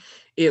shock,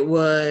 it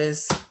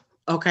was,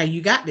 okay,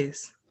 you got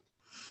this.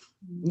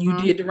 You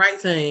did the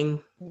right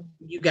thing.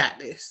 You got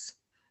this.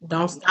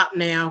 Don't stop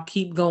now.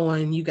 Keep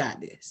going. You got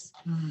this.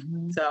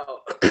 So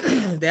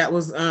that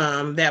was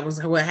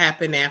what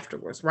happened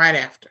afterwards. Right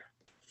after,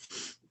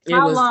 it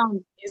How was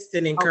long?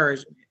 instant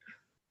encouragement.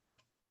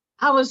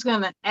 I was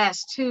gonna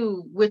ask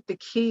too, with the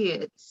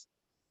kids,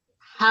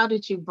 how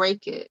did you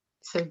break it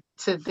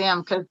to them?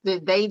 Because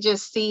did they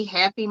just see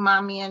happy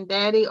mommy and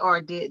daddy,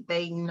 or did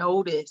they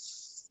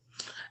notice?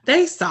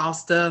 They saw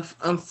stuff.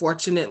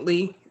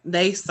 Unfortunately,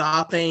 they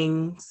saw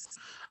things.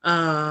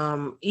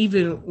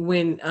 Even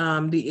when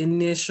the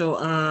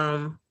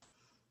initial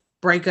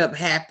breakup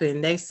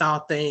happened, they saw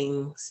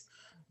things.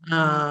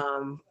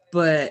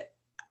 But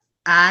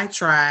I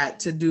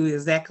tried to do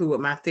exactly what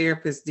my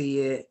therapist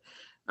did,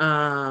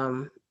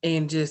 and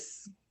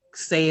just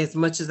say as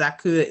much as I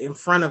could in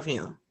front of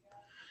him.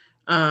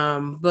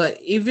 But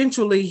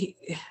eventually,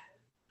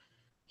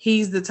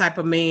 he's the type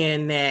of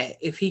man that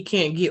if he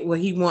can't get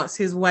what he wants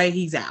his way,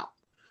 he's out.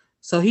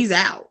 So he's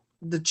out.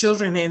 The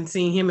children hadn't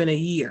seen him in a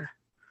year.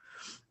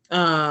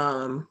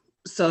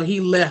 So he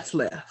left.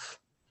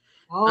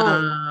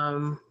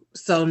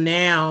 So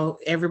now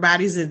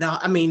everybody's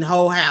the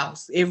whole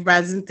house,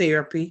 everybody's in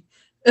therapy.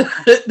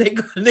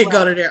 they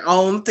go to their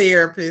own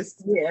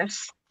therapist.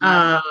 Yes.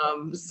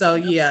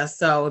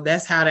 So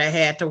that's how that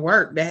had to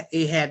work. That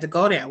it had to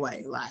go that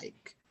way.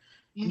 Like,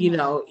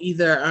 either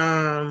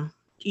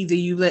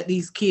you let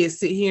these kids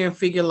sit here and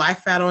figure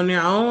life out on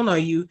their own, or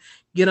you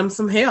get them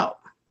some help.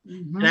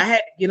 And I had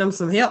to get them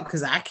some help,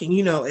 because I can,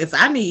 if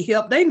I need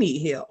help, they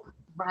need help.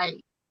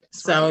 Right.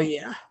 So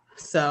yeah.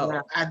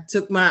 So I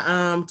took my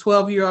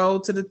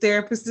 12-year-old to the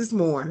therapist this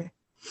morning.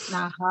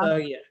 So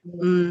yeah.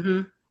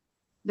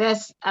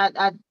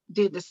 I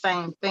did the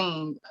same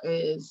thing.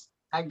 Is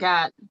I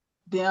got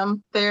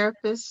them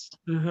therapists.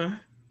 I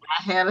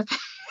had a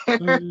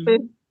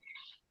therapist.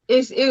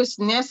 It was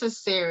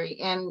necessary,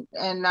 and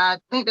I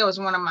think that was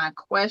one of my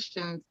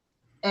questions,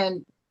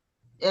 and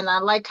I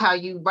like how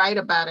you write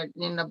about it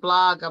in the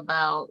blog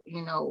about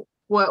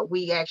what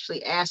we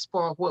actually ask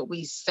for, what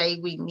we say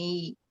we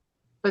need.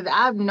 But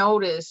I've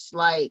noticed,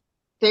 like,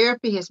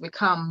 therapy has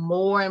become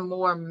more and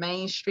more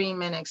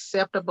mainstream and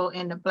acceptable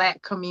in the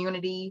Black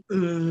community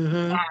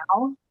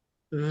now.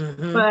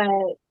 But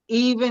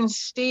even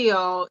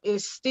still,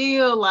 it's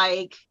still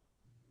a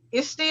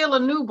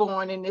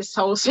newborn in this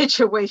whole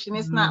situation.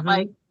 It's not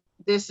like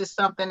this is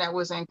something that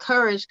was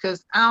encouraged,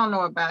 because I don't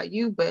know about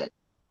you, but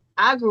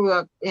I grew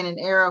up in an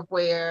era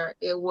where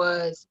it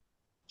was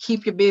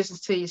keep your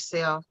business to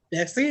yourself.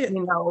 That's it.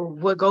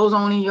 What goes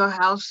on in your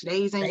house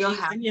stays in your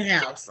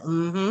house.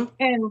 And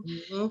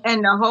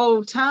the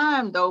whole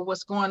time, though,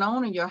 what's going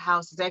on in your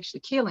house is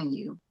actually killing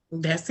you.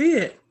 That's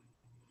it.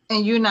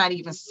 And you're not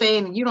even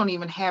saying, you don't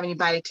even have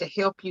anybody to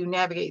help you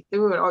navigate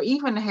through it, or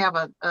even have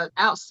an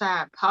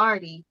outside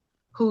party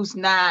who's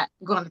not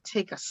going to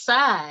take a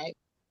side,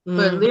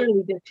 but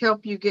literally just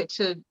help you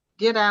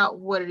get out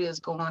what it is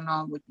going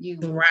on with you.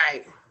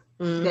 Right.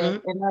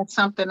 And that's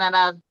something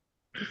that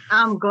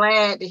I'm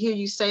glad to hear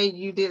you say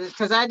you did it,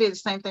 because I did the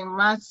same thing with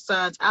my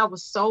sons. I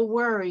was so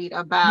worried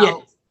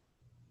about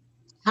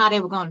how they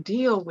were going to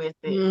deal with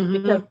it,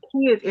 because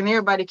kids, and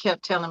everybody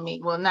kept telling me,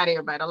 well, not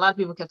everybody, a lot of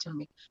people kept telling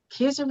me,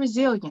 kids are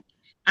resilient.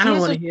 I don't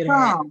want to hear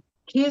that.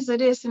 Kids are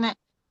this and that.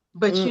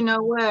 But you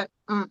know what?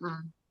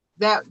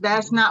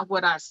 That's not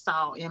what I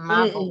saw in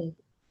my book.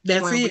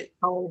 That's when it. We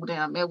told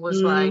them. It was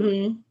like,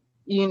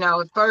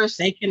 at first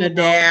they can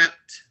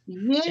adapt.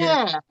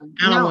 Yeah.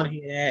 I don't want to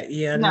hear that.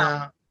 Yeah,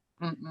 no.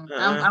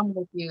 I'm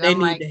with you. They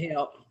need the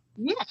help.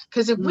 Yeah,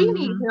 because if we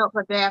need help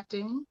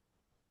adapting,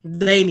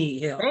 They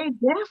need help. They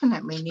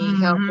definitely need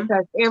help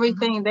because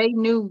everything they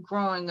knew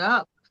growing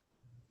up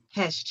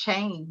has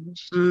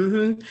changed.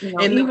 And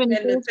Even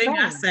if the it's thing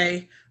I bad.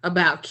 say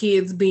about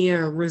kids being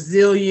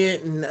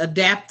resilient and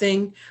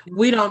adapting,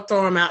 we don't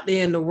throw them out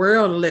there in the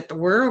world and let the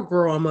world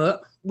grow them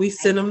up. We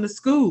send them to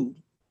school.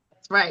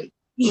 That's right.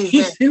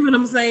 You see what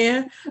I'm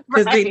saying?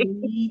 Because they Right.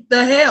 need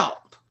the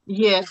help.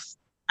 Yes.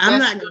 I'm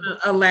That's not going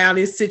to allow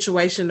this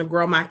situation to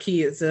grow my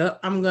kids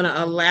up. I'm going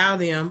to allow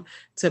them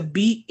to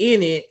be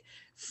in it,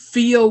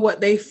 feel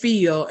what they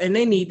feel, and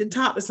they need to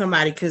talk to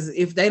somebody, because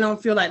if they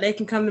don't feel like they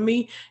can come to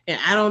me and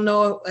I don't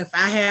know if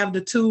I have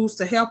the tools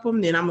to help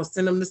them, then I'm going to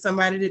send them to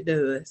somebody that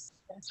does.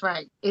 That's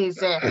right.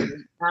 Exactly.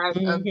 I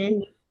Mhm.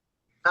 agree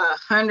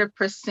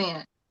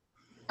 100%.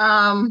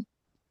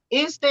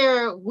 Is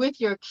there, with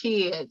your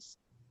kids,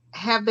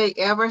 have they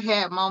ever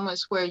had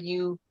moments where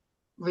you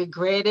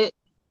regretted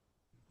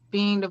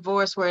being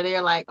divorced, where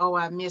they're like, oh,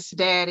 I miss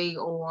daddy,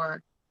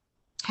 or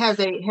have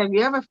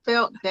you ever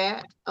felt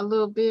that a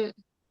little bit?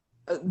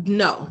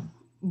 No,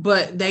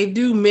 but they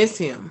do miss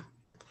him,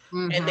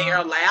 and they're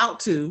Mm-hmm. allowed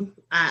to.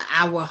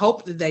 I will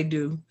hope that they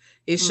do.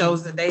 It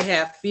shows that Mm-hmm. they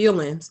have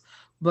feelings,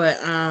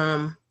 but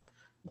um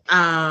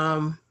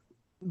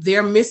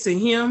they're missing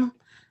him.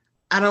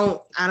 I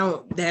don't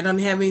that doesn't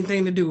have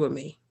anything to do with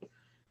me.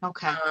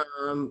 Okay.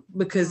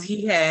 Because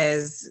he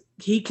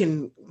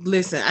can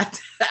listen. I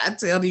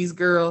tell these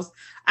girls,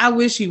 I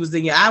wish he was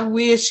in here. I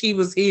wish he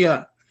was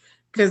here,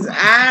 because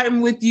I'm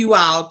with you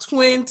all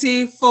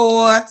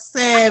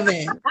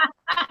 24/7.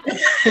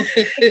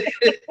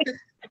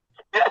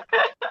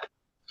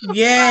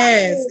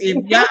 Yes,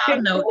 if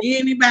y'all know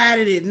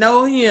anybody that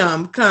know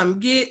him, come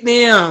get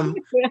them.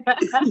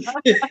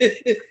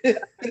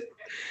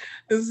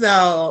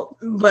 So,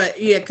 but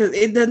yeah, because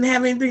it doesn't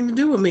have anything to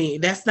do with me.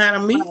 That's not a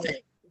me Right.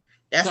 thing.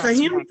 That's a That's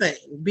him right. thing.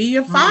 Be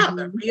a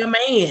father. Mm-hmm. Be a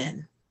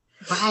man.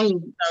 Right.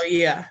 So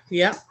yeah,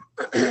 yep.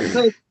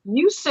 But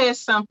you said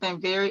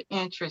something very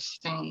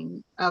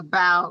interesting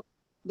about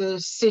the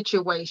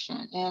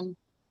situation, and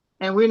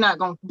we're not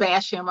going to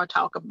bash him or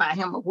talk about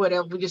him or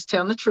whatever. We're just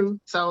telling the truth.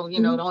 So,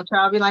 don't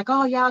y'all be like,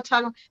 oh, y'all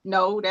talking.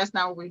 No, that's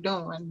not what we're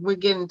doing. We're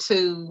getting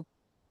to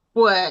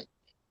what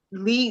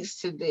leads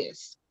to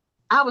this.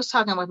 I was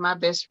talking with my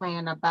best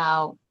friend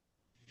about,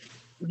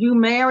 you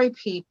marry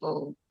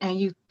people and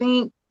you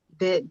think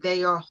that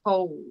they are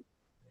whole,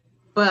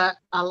 but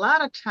a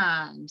lot of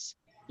times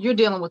you're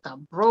dealing with a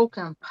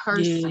broken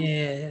person.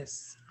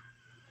 Yes.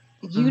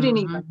 You didn't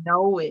Mm-hmm. even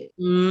know it.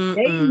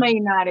 They Mm-mm. may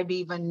not have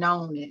even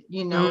known it,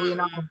 in all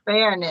Mm-mm.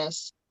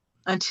 fairness,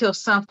 until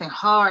something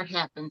hard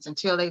happens,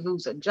 until they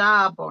lose a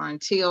job, or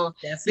until,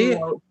 That's it.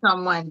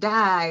 someone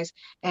dies.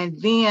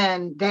 And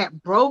then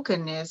that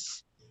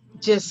brokenness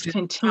just Just comes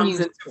continues.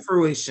 into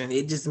fruition.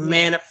 It just Yeah.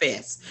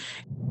 manifests.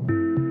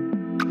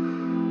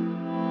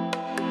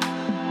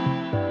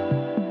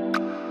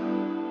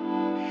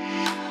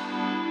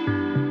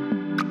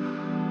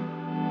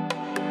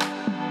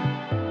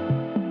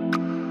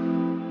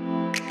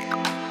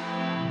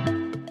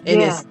 And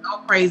Yeah. it's so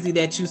crazy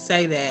that you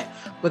say that,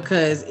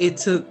 because it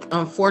took,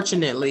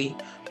 unfortunately,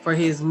 for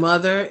his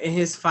mother and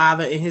his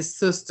father and his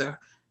sister,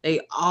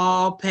 they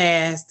all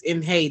passed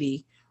in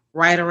Haiti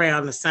right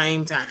around the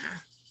same time.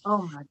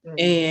 Oh my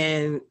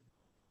goodness.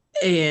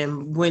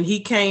 And when he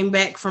came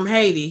back from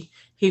Haiti,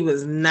 he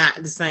was not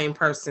the same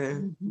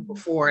person Mhm.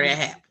 before that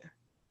happened.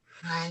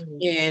 Right.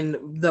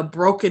 And the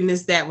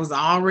brokenness that was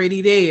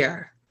already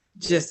there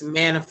just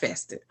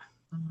manifested.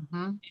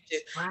 Mm-hmm.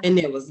 And Right.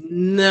 there was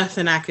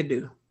nothing I could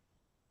do.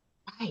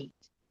 Right.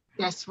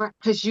 That's right.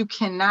 Because you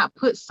cannot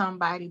put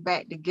somebody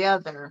back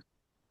together.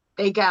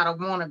 They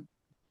want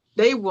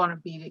to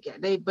be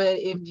together. But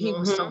if he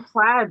was so Mm-hmm.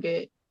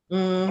 private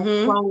and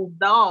Mm-hmm.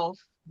 closed off,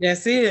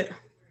 That's it.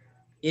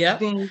 Yep.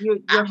 then your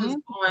I was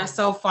hands going are tied.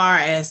 so far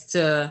as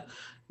to,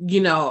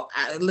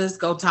 let's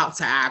go talk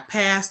to our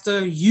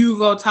pastor. You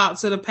go talk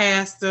to the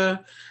pastor.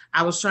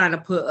 I was trying to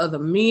put other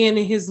men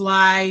in his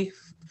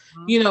life,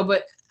 Mhm.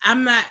 but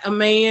I'm not a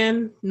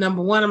man.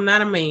 Number one, I'm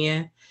not a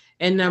man.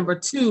 And number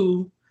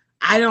two,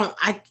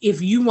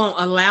 if you won't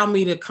allow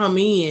me to come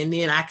in,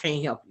 then I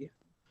can't help you.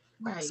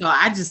 Right. So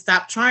I just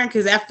stopped trying,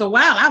 because after a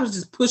while I was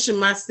just pushing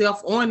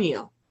myself on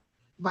him.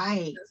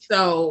 Right.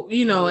 So,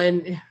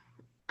 and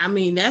I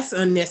mean, that's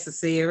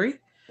unnecessary,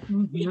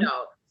 Mm-hmm.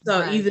 So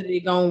Right. either they're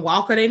gonna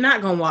walk or they're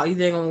not gonna walk. Either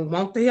they're gonna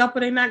want the help or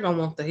they're not gonna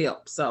want the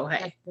help. So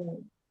That's hey.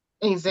 it.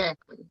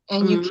 Exactly.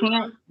 And you Mm-hmm.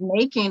 can't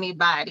make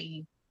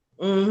anybody,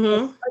 as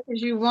Mm-hmm. much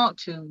as you want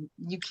to, you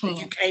You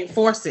can't. can't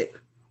force it.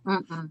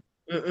 Mm-mm.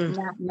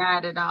 Mm-mm.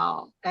 Not at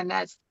all. And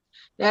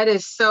that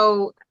is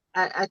so.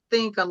 I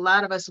think a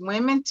lot of us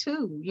women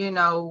too,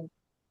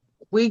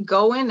 we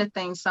go into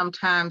things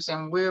sometimes,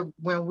 and when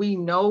we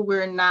know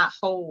we're not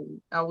whole,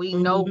 or we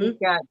know we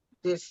Mm-hmm. got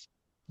this,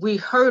 we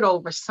hurt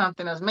over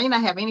something else. May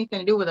not have anything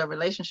to do with a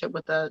relationship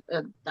with the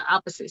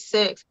opposite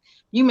sex.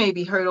 You may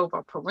be hurt over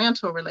a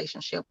parental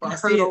relationship, or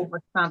That's hurt it. over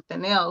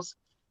something else,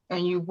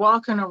 and you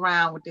walking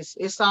around with this.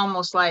 It's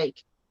almost like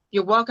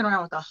you're walking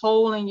around with a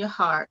hole in your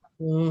heart,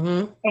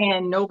 Mm-hmm.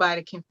 and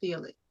nobody can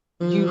feel it.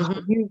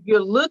 Mhm.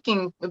 You're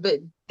looking, but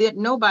that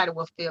nobody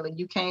will feel it.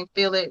 You can't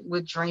feel it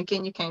with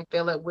drinking. You can't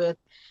feel it with,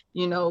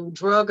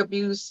 drug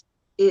abuse.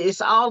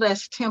 It's all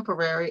that's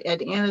temporary. At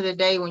the end of the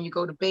day, when you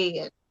go to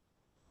bed,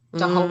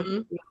 the whole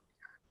Mhm.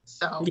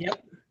 so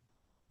Yep.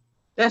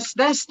 that's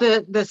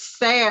the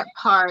sad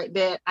part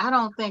that I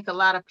don't think a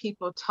lot of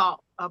people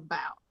talk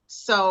about.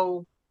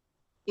 So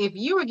if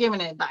you were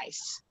giving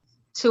advice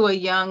to a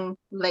young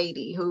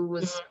lady who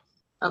was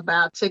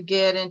about to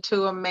get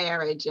into a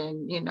marriage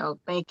and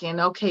thinking,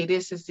 okay,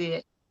 this is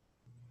it,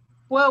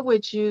 what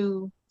would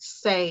you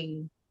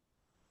say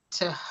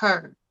to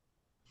her?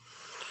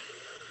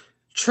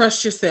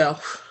 Trust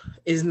yourself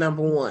is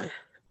number one.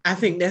 I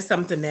think that's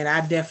something that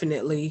I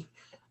definitely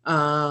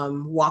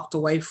walked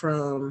away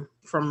from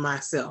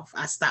myself.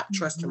 I stopped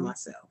trusting Mhm.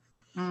 myself.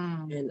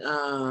 Mm.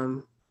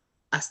 And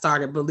I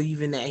started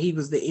believing that he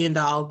was the end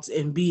all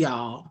and be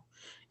all.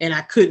 And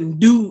I couldn't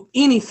do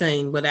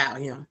anything without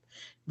him.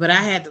 But I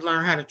had to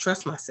learn how to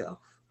trust myself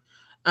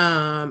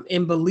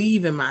and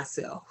believe in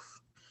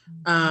myself.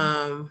 Mhm.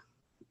 Um,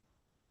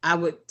 I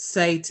would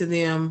say to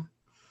them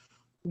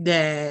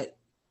that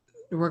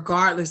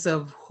regardless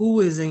of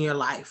who is in your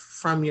life,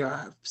 from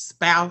your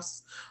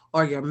spouse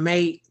or your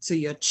mate to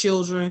your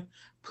children,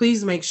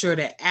 please make sure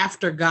that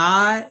after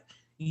God,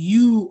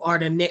 you are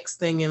the next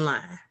thing in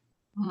line.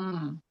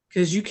 Mm.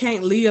 Because you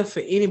can't live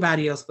for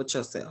anybody else but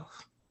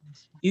yourself.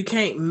 You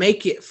can't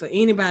make it for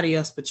anybody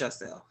else but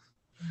yourself.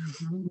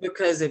 Mhm.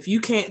 Because if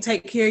you can't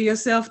take care of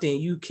yourself, then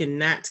you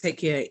cannot take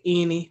care of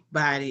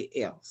anybody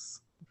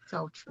else.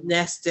 So true.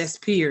 That's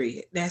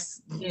period.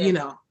 That's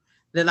Yeah.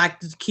 that, like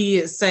the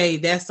kids say,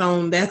 that's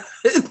on that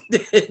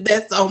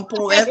that's on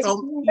point, that's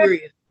on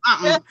period.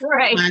 That's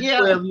right. My Yeah.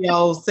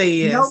 12-year-old No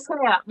says.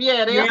 cap.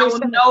 Yeah, they always No,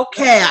 say no no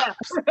cap.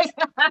 cap.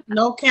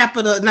 No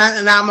capital,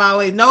 not my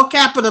way, no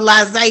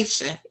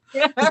capitalization.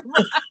 Yeah,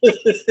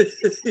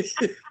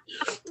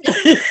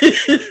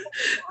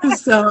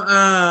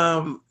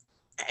 So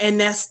and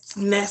that's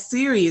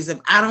serious. If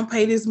I don't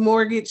pay this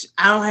mortgage,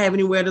 I don't have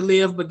anywhere to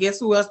live. But guess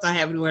who else don't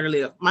have anywhere to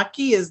live? My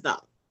kids don't.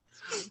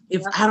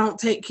 If yeah. I don't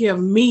take care of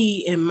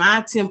me and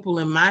my temple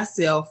and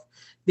myself,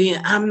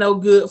 then Mhm. I'm no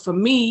good for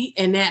me.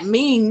 And that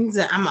means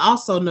that I'm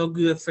also no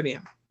good for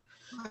them.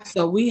 Right.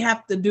 So we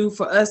have to do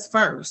for us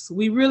first.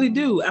 We really Mhm.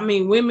 do. I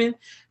mean, women,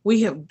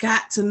 we have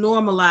got to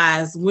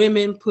normalize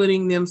women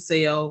putting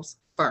themselves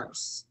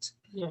first.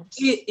 Yes.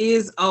 It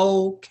is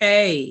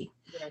okay.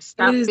 Yes. It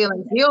Stop is,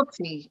 feeling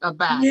guilty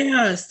about it.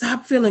 yeah,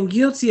 stop feeling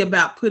guilty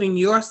about putting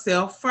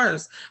yourself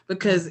first.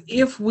 Because Mhm.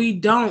 if we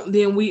don't,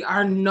 then we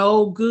are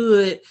no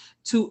good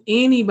to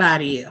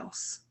anybody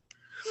else.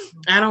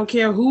 I don't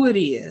care who it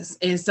is.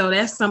 And so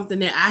that's something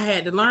that I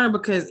had to learn,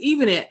 because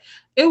even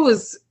it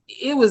was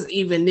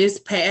even this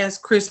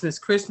past Christmas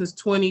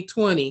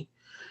 2020,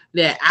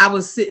 that I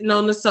was sitting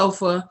on the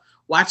sofa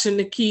watching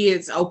the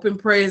kids open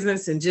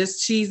presents and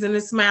just cheesing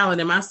and smiling.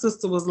 And my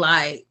sister was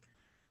like,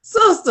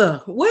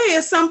 "Sister, where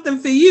is something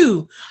for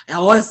you?"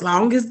 "Oh, as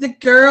long as the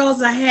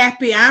girls are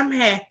happy, I'm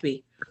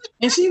happy."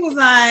 And she was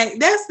like,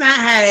 "That's not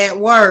how that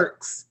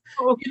works."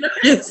 Oh,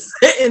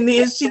 And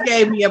then she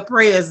gave me a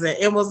present.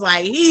 It was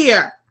like,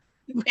 "Here,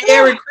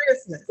 Merry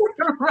Christmas."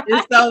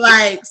 And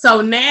right. so,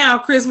 so now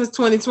Christmas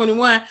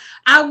 2021,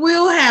 I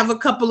will have a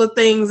couple of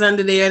things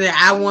under there that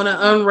I want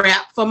to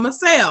unwrap for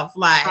myself.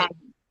 Right. Like,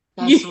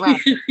 That's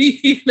right.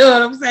 you know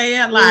what I'm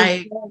saying?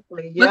 Like,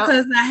 Exactly. Yep.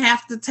 because I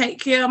have to take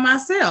care of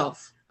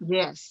myself,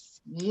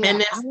 Yes. and Yeah.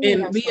 that's Oh,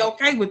 and that's be right.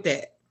 okay with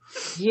that.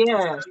 So,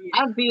 Yes.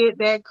 I did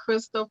that,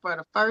 Crystal, for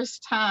the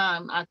first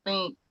time, I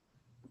think,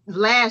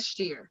 last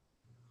year.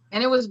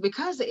 And it was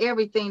because of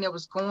everything that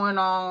was going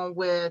on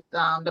with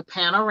the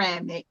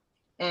panoramic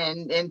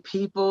and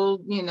people,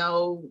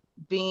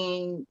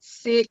 being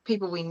sick,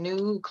 people we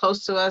knew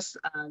close to us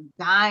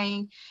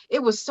dying.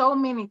 It was so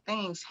many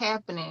things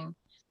happening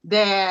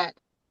that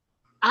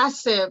I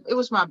said, it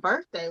was my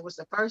birthday, was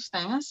the first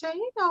thing. I said,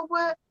 you know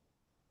what?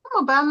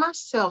 I'm gonna buy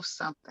myself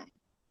something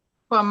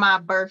for my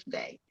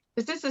birthday.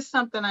 Because this is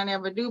something I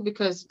never do,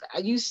 because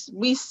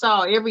we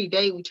saw every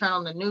day we turn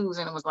on the news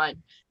and it was like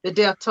the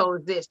death toll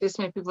is this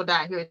many people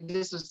died here.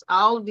 This was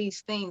all of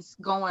these things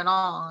going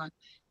on.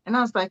 And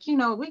I was like,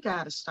 we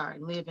got to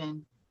start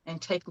living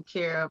and taking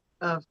care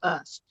of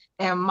us.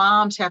 And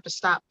moms have to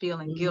stop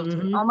feeling guilty.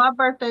 mhm. On my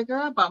birthday,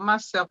 girl, I bought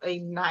myself a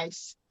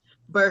nice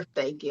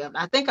birthday gift.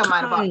 I think I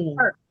might have Come bought on.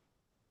 her.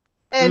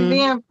 And Mhm.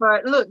 then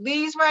look,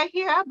 these right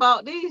here, I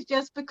bought these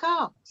just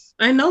because.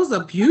 And those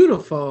are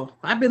beautiful.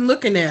 I've been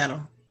looking at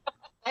them.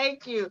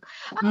 Thank you.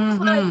 I was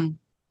like, Mm-hmm.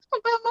 I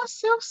bought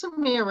myself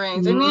some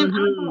earrings. And then I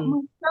bought Mm-hmm.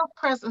 myself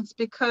presents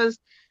because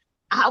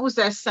I was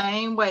that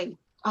same way.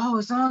 Oh,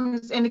 as long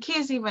as, and the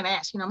kids even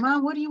ask,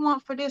 Mom, what do you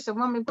want for this? And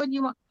Mommy, what do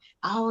you want?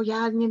 Oh,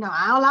 y'all,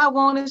 all I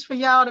want is for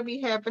y'all to be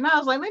happy. And I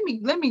was like,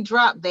 let me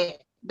drop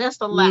that. That's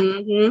a lie.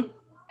 Mm-hmm.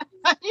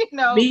 you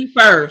know, Be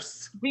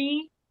first.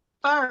 be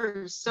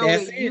first so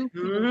That's that it. you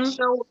can Mm-hmm.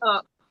 show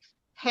up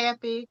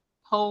happy,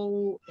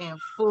 whole and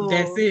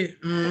That's full it.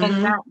 and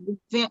Mm-hmm. not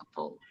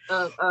resentful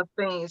of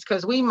things.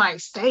 Because we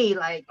might say,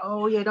 like,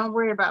 oh, yeah, don't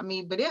worry about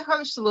me. But it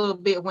hurts a little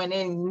bit when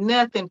ain't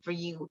nothing for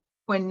you,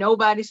 when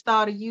nobody's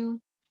thought of you.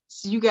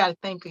 So you got to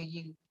think of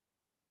you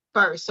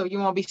first. So you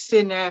won't be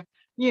sitting there,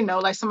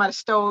 like somebody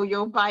stole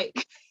your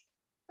bike.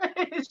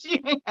 You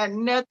ain't had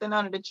nothing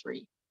under the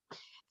tree.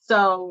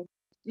 So,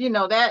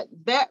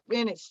 that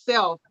in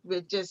itself,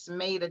 it just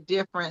made a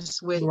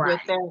difference with Right.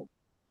 that,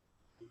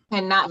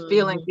 and not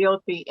feeling Mhm.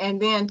 guilty.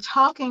 And then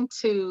talking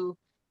to,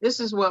 this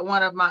is what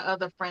one of my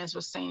other friends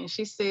was saying.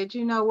 She said,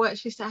 you know what?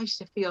 She said, I used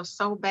to feel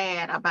so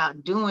bad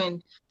about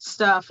doing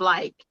stuff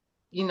like,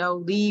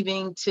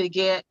 leaving to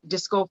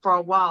just go for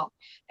a walk.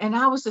 And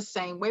I was the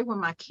same way when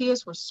my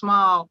kids were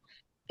small.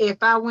 If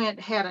I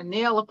had a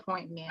nail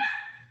appointment,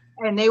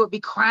 and they would be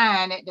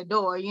crying at the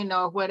door,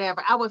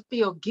 whatever, I would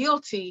feel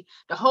guilty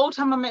the whole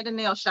time I'm at the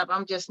nail shop.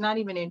 I'm just not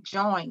even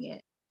enjoying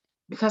it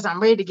because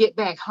I'm ready to get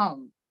back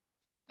home.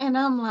 And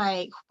I'm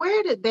like,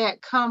 where did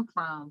that come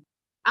from?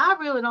 I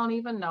really don't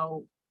even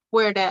know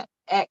where that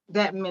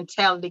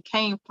mentality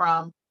came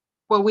from,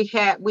 where we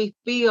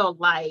feel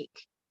like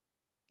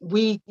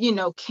we,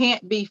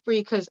 can't be free.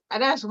 Because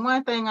that's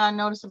one thing I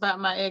noticed about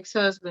my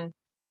ex-husband.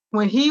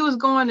 When he was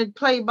going to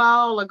play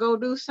ball or go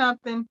do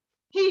something,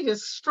 he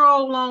just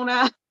strolled on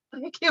out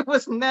like it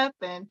was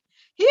nothing.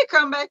 He'd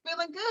come back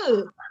feeling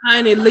good.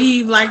 Honey,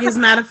 leave like it's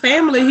not a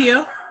family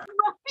here.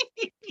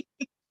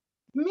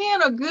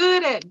 Men are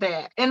good at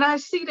that. And I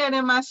see that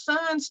in my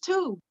sons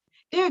too.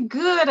 They're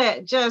good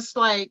at just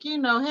like, hey,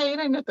 it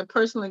ain't nothing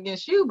personal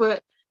against you,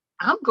 but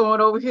I'm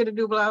going over here to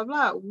do blah,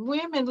 blah.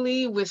 Women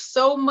leave with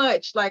so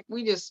much, like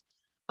we just,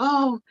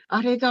 oh,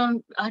 are they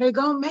gonna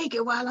make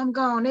it while I'm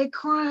gone? They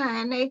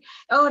crying. They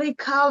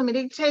calling me,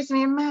 they text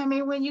me,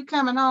 mommy, when you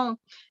coming home?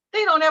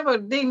 They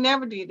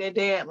never did their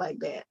dad like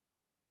that.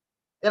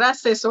 And I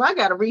said, so I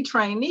gotta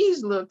retrain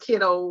these little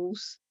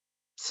kiddos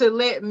to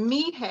let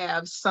me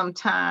have some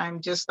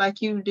time, just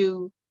like you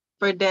do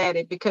for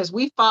daddy, because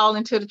we fall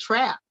into the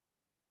trap.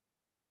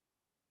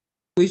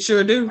 We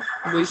sure do.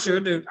 We sure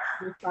do.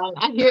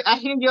 I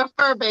hear your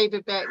fur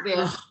baby back there.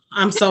 Ugh,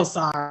 I'm so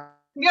sorry.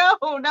 No,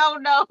 no,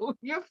 no,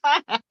 you're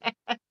fine.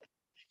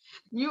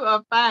 You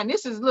are fine.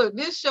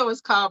 This show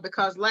is called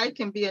Because Life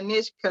Can Be a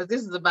Niche, because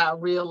this is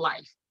about real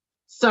life.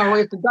 So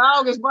if the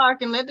dog is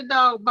barking, let the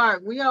dog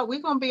bark. We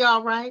gonna be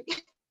all right.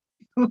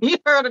 We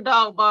heard a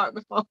dog bark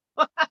before.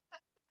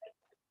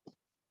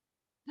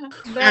 I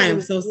That am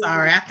is so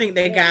sorry. good. I think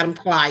they got him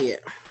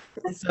quiet.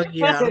 So That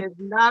yeah, is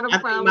not a I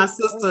think my problem at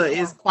sister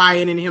is all.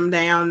 quieting him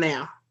down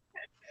now.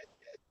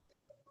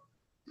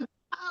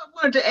 I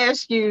wanted to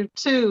ask you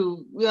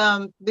too,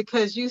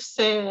 because you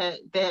said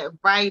that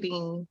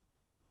writing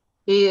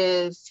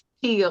is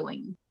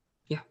healing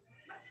Yeah.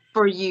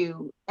 for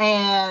you,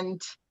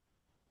 and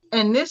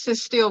this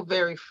is still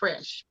very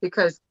fresh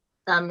because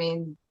I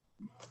mean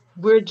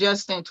we're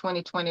just in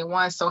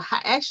 2021. So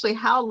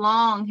how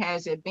long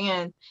has it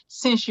been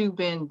since you've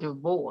been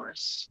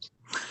divorced?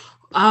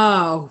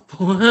 Oh,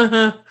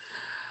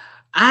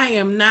 I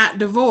am not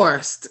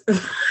divorced. Okay,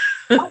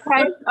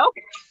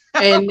 okay,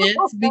 And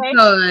that's okay.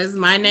 because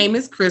my name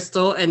is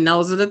Crystal and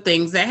those are the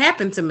things that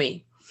happened to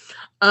me.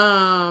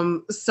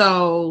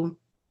 So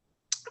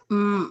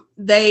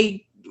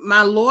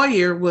my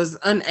lawyer was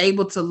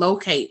unable to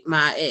locate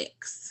my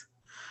ex.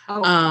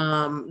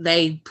 Okay,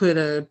 They put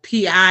a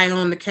PI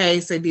on the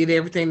case. They did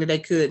everything that they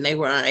could, and they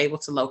were unable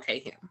to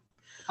locate him.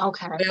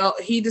 okay, Well,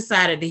 he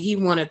decided that he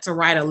wanted to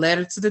write a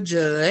letter to the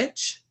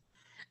judge,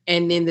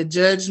 and then the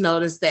judge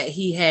noticed that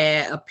he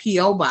had a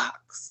PO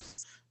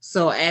box.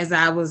 So as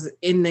I was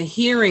in the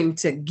hearing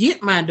to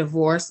get my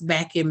divorce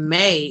back in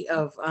May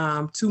of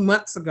 2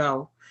 months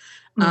ago,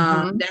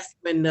 mm-hmm. that's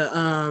when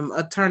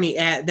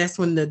the that's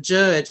when the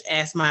judge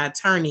asked my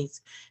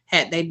attorneys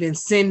had they been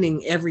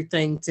sending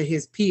everything to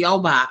his PO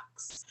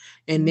box,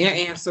 and their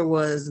answer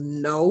was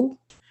no.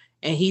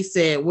 And he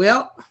said,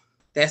 well,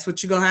 that's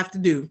what you're gonna have to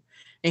do.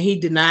 And he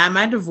denied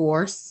my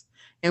divorce,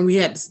 and we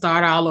had to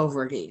start all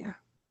over again.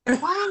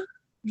 What?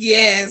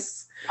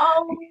 Yes.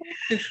 Oh,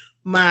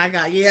 My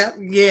God. Yeah.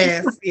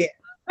 Yes. Yeah.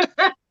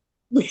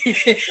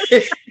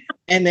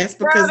 And that's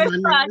girl, because this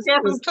my name is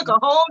podcast took Crystal. a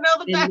whole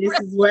nother And this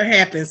direction. is what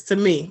happens to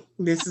me.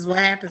 This is what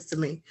happens to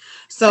me.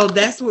 So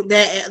that's what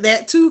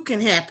that too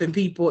can happen,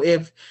 people,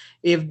 if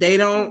they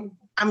don't,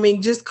 I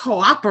mean, just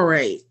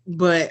cooperate.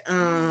 But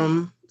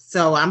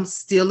so I'm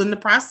still in the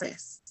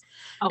process.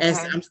 As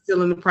Okay. I'm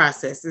still in the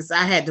process.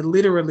 I had to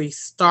literally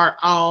start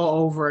all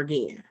over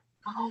again.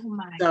 Oh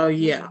my So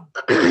yeah.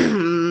 goodness.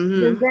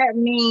 Does Mhm. that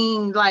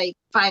mean like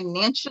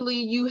financially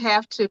you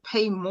have to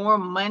pay more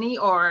money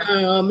or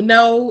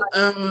No,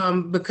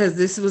 because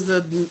this was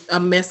a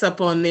mess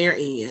up on their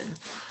end.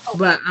 okay.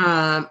 But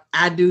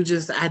I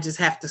just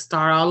have to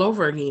start all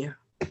over again.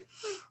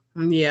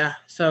 Yeah.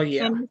 So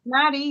yeah. And it's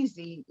not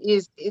easy.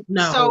 Is it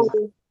so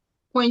No.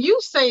 when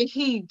you say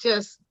he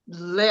just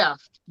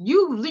left,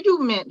 you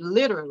meant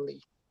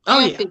literally Oh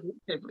and yeah.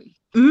 figuratively.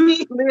 Mhm.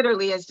 He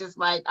literally is just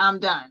like, I'm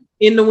done.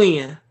 In the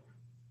wind.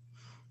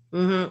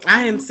 I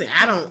hadn't seen.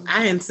 I don't.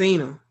 I hadn't seen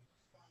him.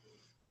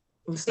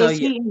 So Is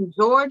yeah, he in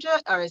Georgia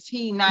or is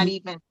he not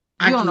even? You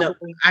I don't can. know No,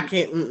 where he I is.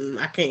 can't.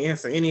 I can't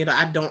answer any of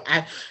that. I don't.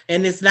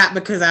 And it's not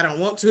because I don't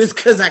want to. It's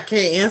because I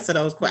can't answer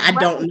those questions. I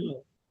don't Right.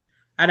 know.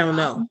 I don't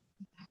know.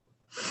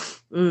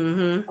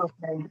 Mm-hmm.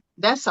 Okay.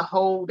 That's a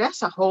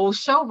whole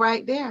show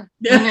right there.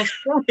 And it's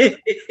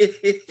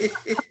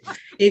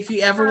If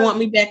you ever want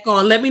me back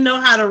on, let me know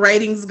how the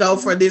ratings go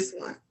for this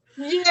one,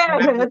 and I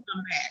will yes.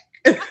 come back.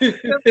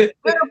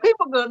 Girl,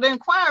 people go, the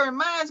inquiring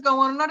minds go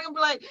on and they'll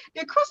be like,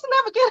 did Crystal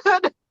ever get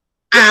her?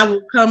 I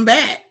will come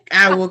back.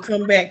 I will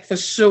come back for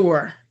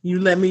sure. You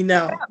let me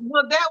know.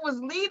 Well, that was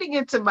leading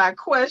into my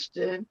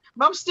question,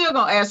 but I'm still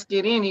gonna ask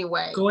it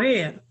anyway. Go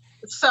ahead.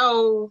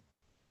 So,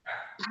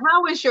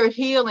 how is your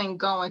healing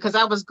going? Because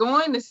I was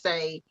going to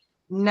say,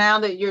 now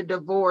that you're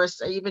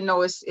divorced, even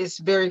though it's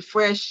very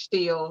fresh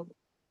still,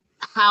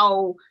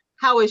 how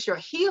how is your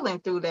healing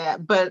through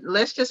that? But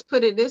let's just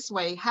put it this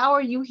way: how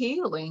are you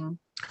healing?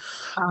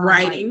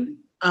 Right. Writing,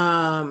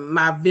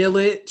 my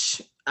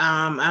village.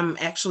 I'm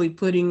actually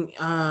putting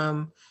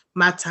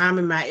my time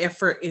and my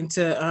effort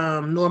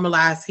into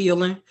Normalized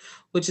Healing,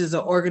 which is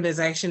an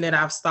organization that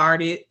I've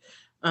started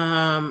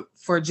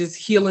for just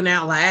healing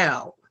out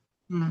loud.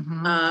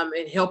 Mm-hmm.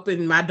 And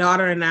helping my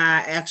daughter and I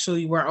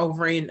actually were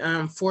over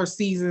in Four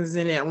Seasons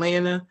in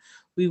Atlanta.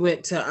 We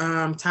went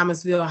to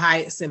Thomasville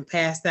Heights and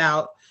passed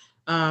out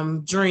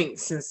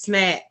drinks and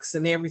snacks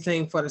and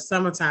everything for the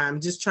summertime,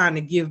 just trying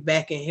to give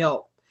back and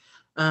help.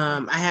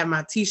 I have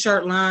my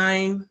t-shirt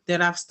line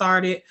that I've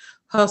started,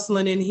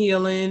 Hustling and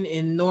Healing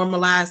and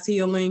Normalized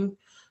Healing.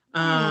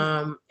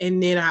 And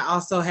then I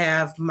also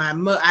have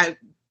I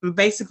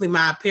basically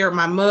my pair of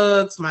my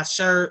mugs, my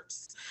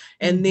shirts,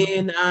 and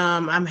then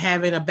I'm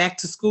having a back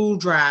to school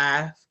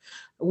drive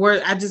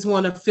where I just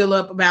want to fill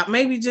up about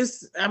maybe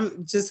just 5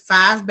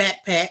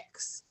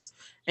 backpacks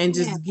and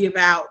Yeah. just give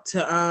out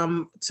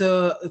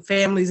to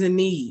families in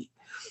need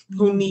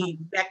who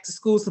need back to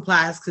school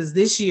supplies, because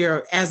this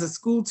year as a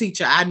school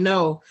teacher I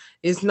know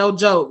it's no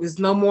joke. It's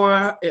no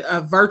more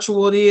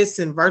virtual this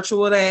and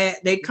virtual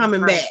that. They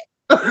coming Right.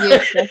 back.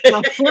 Yes, that's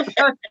right.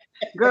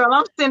 Girl,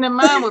 I'm sending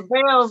mine with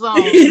bells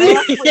on.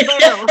 Mask with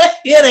bells.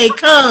 Here they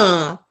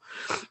come.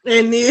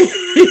 And then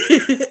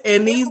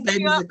and these It'll be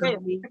babies up are there.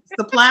 gonna need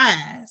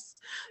supplies.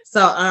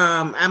 So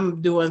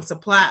I'm doing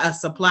a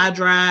supply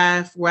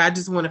drive where I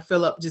just want to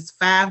fill up just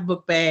 5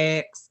 book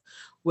bags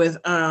with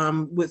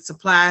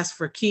supplies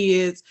for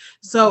kids.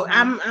 So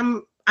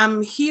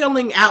I'm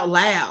healing out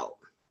loud.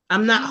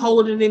 I'm not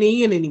holding it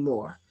in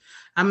anymore.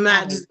 I'm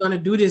not Right. just going to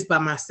do this by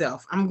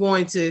myself. I'm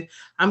going to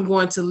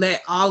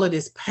let all of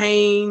this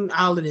pain,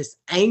 all of this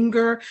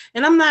anger,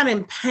 and I'm not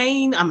in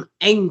pain, I'm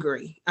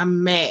angry.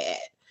 I'm mad.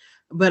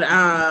 But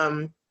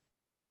I'm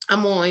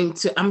going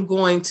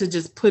to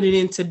just put it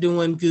into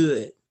doing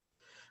good,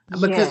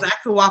 because Yes. I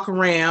could walk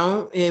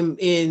around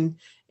and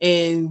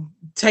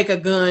take a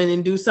gun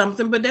and do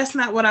something, but that's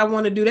not what I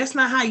want to do. That's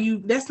not how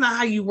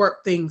you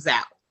work things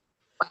out.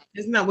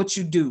 It's not what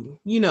you do,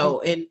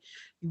 and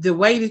the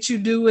way that you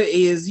do it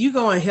is you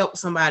go and help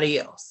somebody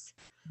else.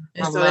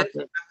 And I so love that's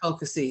what it. my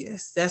focus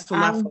is. That's what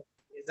my I focus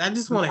is. I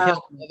just want to love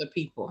help it. other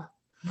people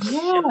and let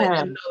Yeah.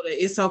 them know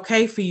that it's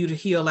okay for you to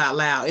heal out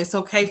loud. It's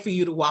okay for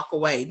you to walk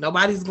away.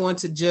 Nobody's going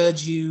to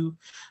judge you.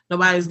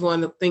 Nobody's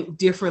going to think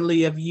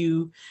differently of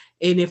you.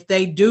 And if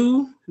they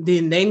do,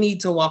 then they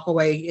need to walk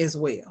away as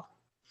well.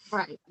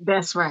 Right.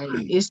 That's right.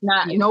 It's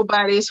not Yeah,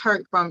 nobody's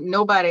hurt from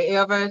nobody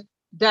ever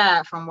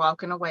died from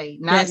walking away.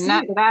 Not that's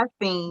not it. that I've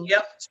seen.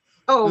 Yep.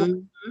 Oh,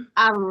 Mhm.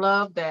 I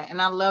love that.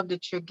 And I love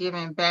that you're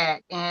giving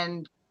back.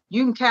 And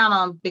you can count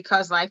on,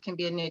 because life can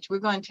be a niche. We're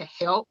going to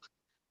help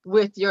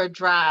with your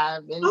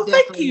drive and Oh,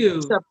 thank definitely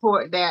you.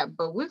 support that.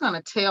 But we're going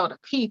to tell the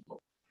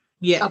people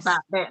Yes.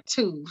 about that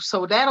too.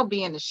 So that'll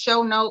be in the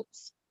show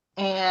notes.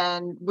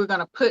 And we're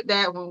going to put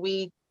that when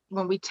we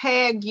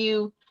tag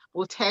you,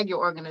 we'll tag your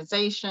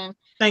organization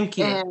Thank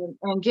you.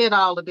 and get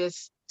all of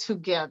this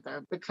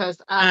together,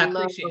 because I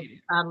appreciate it.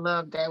 I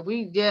love that.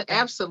 We did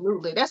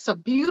absolutely. That's a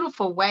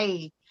beautiful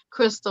way,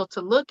 Crystal,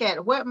 to look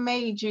at what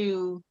made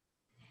you,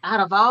 out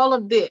of all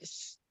of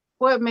this,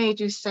 what made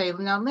you say,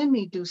 now let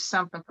me do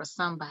something for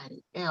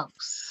somebody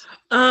else.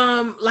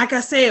 Like I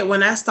said,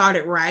 when I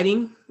started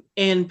writing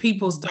and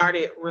people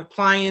started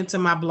replying to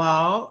my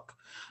blog,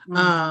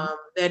 Mhm.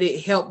 that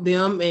it helped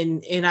them.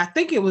 And I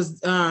think it was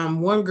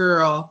one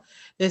girl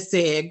that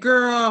said,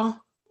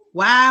 "Girl,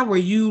 why were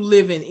you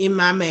living in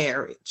my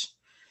marriage?"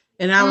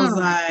 And I was Mm,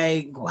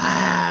 like,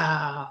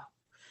 wow.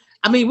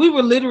 I mean, we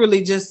were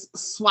literally just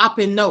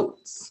swapping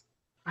notes.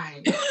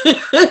 right.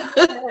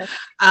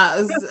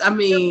 uh, Yes. I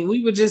mean,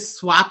 we were just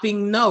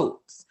swapping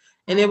notes.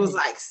 And it was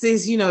Right. like,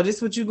 sis,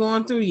 this what you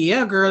going through?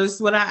 Yeah, girl, this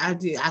is what I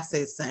did. I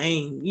said,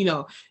 same.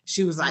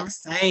 She was like, Mhm.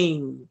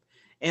 same.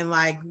 And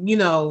like,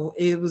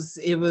 it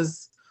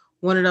was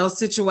one of those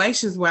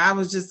situations where I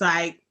was just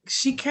like,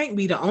 she can't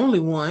be the only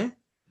one.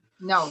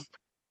 No.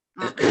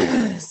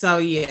 Mm-mm. So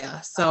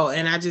yeah. So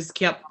and I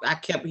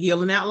kept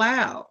healing out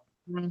loud.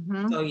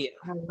 Mhm. So yeah.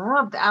 I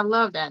love that. I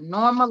love that.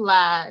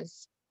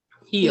 Normalize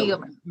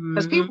healing.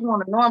 Because people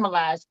want to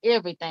normalize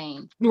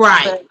everything.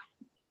 Right. But,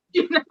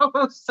 you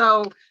know,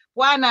 so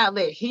why not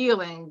let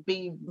healing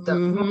be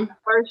the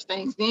first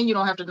things? Then you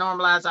don't have to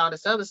normalize all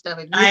this other stuff.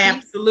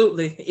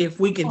 Absolutely. If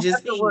we can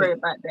just worry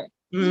about that.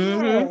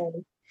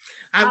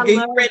 I'm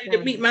getting ready to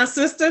meet my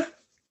sister.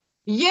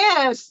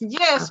 Yes,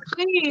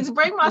 please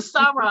bring my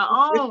Sarah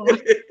on.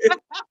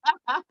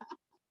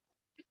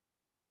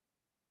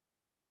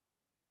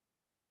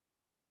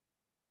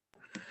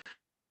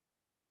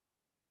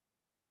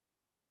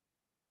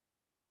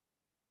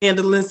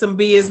 Handling some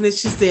business.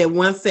 She said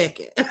 1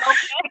 second. Okay.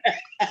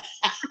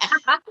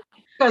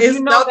 It's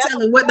no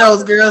telling what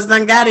those girls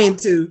done got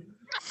into.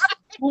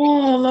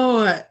 Oh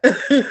Lord.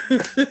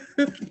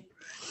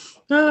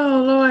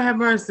 Oh Lord, have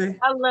mercy.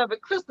 I love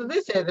it, Crystal.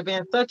 This has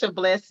been such a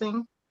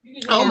blessing.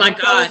 Oh my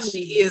God,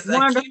 she is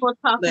wonderful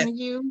talking to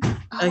you.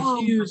 A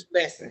huge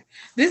blessing.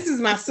 This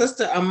is my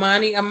sister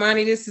Amani.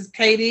 Amani, this is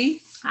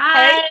Katie.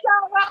 Hi. Hey,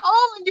 Sarah.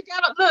 Oh, you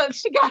gotta look.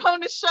 She got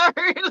on the shirt.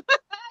 How you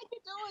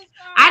doing,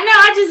 Sarah? I know.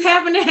 I just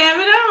happen to have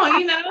it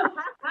on. You know,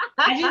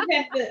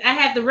 I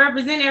have to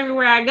represent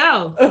everywhere I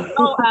go.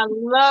 Oh, I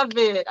love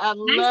it.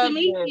 Nice to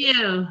meet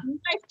you.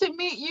 Nice to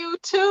meet you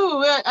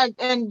too.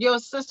 And your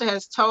sister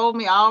has told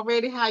me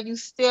already how you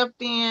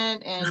stepped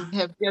in and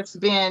have just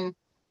been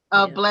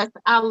a blessing.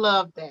 I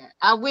love that.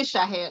 I wish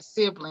I had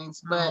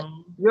siblings, but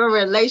your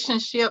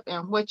relationship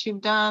and what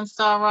you've done,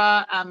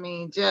 Sarah, I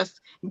mean,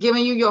 just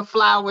giving you your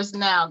flowers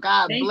now.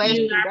 God bless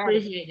you. I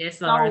appreciate that,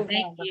 Sarah.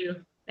 Thank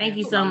you. Thank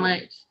you so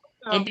much.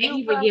 And thank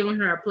you for giving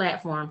her a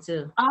platform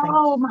too.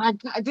 Oh my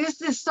God,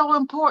 this is so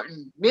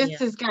important.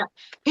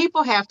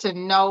 People have to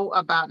know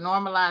about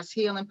normalized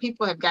healing.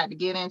 People have got to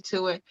get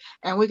into it,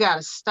 and we got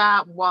to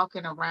stop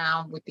walking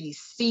around with these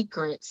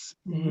secrets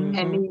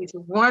and these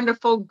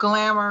wonderful,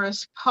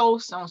 glamorous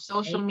posts on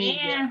social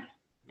media.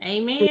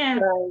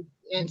 Amen.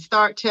 And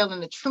start telling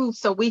the truth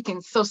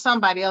so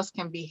somebody else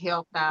can be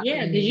helped out.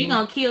 Yeah, because you're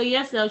gonna kill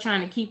yourself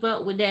trying to keep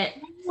up with that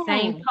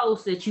same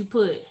post that you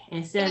put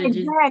instead of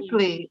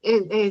exactly.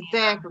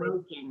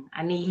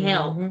 I need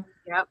help.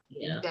 Yep.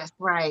 Yeah. That's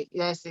right.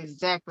 That's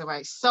exactly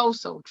right. So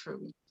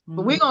true.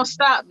 But we're gonna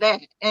stop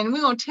that, and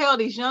we're gonna tell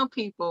these young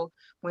people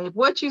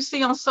what you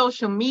see on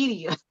social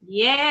media.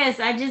 Yes,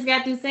 I just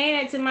got through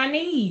saying it to my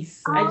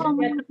niece.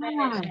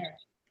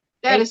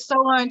 That is so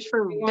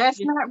untrue.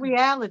 That's not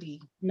reality.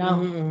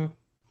 No.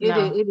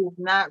 It is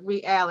not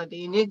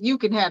reality. And you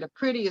can have the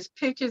prettiest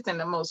pictures and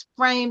the most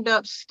framed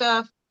up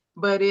stuff,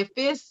 but if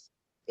it's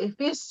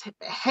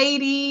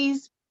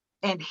Hades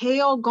and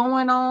hell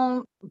going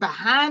on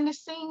behind the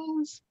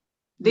scenes,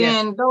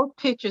 then those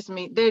pictures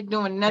they're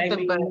doing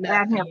nothing but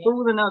out here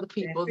fooling other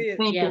people,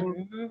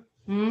 thinking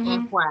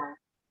and why.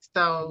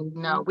 So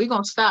no, we're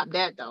gonna stop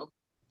that though.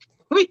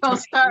 We're gonna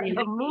start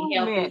a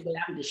movement.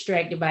 I'm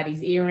distracted by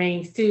these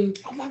earrings too.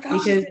 Oh my God,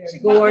 because they're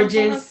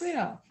gorgeous.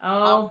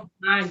 Oh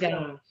my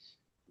God.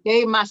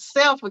 Gave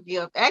myself a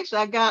gift. Actually,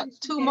 I got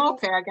 2 more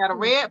pair. I got a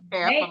red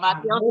pair for my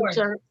Delta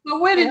shirt. So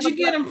where did you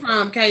get them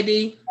from,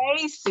 KD?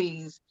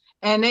 Macy's.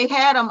 And they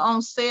had them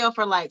on sale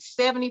for like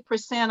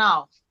 70%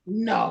 off.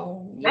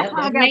 No. That's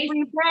why I got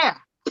 3 pair.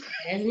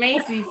 That's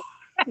Macy's.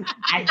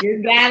 I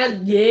just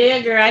got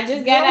girl. I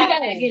just got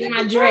out of getting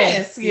my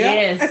dress.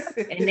 Yes.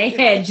 And they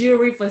had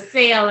jewelry for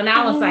sale. And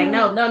I was like,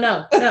 no.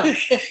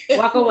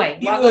 Walk away.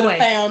 Walk away.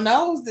 Found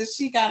those that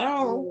she got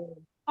on.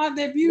 Oh,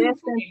 they're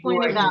beautiful.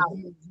 Less than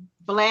 $20.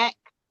 Black,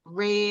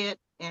 red,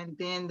 and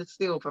then the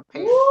silver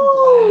pair.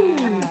 Ooh.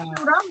 Dude,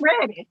 I'm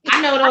ready.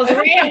 I know those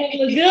red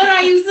look good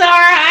on you, Sarah.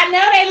 I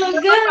know they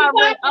look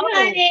good.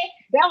 Honey.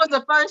 That was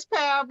the first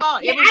pair I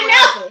bought. Yeah, I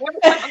know.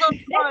 That's the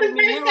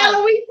first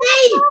color we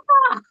see.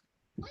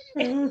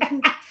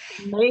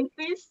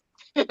 Macy's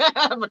for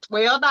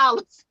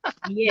 $12.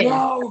 Yeah.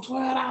 No, $12.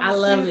 I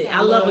love it.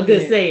 I love a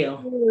good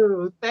sale.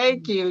 Ooh,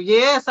 thank you.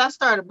 Yes, I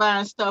started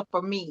buying stuff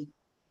for me.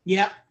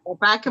 Yep. If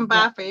I can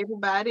buy for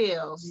everybody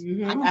else,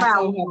 I can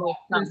buy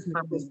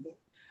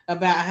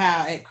about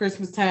how at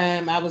Christmas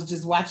time I was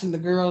just watching the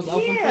girls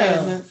open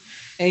presents,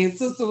 and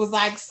sister was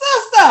like,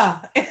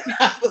 "Sister," and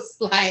I was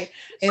like,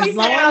 "As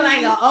long as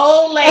like an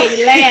old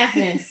lady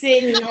laughing,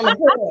 sitting on the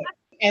porch."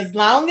 As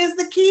long as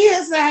the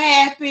kids are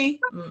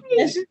happy,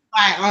 and she's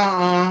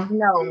like,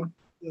 no.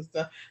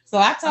 Sister. So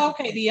I told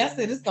Katie, I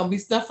said it's gonna be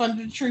stuff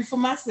under the tree for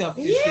myself.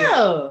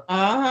 Yeah.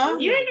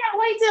 You ain't gotta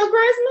wait till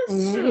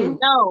Christmas.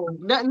 No,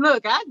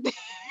 look, this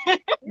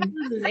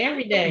is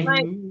every day.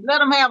 Like, let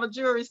them have a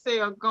jewelry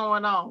sale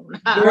going on.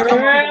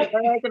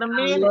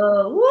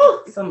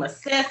 Some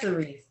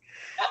accessories.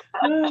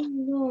 Oh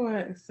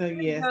Lord. So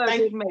yes,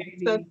 it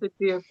makes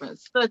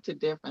such a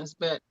difference.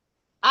 But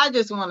I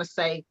just want to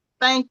say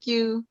thank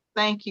you.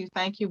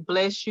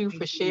 Bless you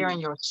for sharing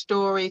your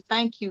story.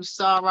 Thank you,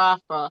 Sarah,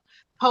 for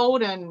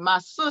holding my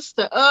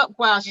sister up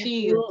while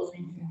she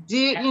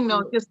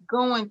just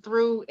going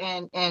through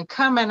and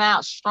coming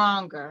out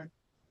stronger.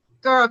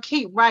 Girl,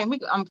 keep writing.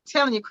 I'm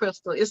telling you,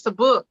 Crystal, it's a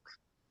book.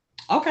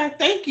 Okay,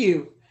 thank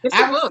you. It's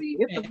a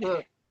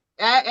book.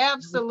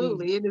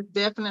 Absolutely. It is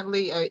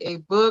definitely a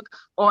book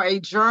or a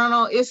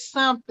journal. It's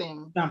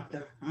something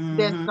Something.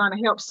 that's going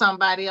to help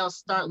somebody else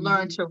start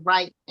learn Mhm. to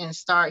write and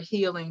start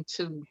healing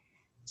too,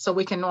 so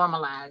we can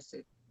normalize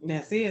it.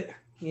 That's it.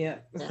 Yeah.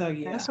 So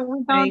yeah. That's what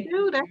we're gonna Thank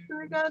do. That's you.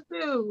 what we're gonna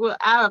do. Well,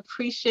 I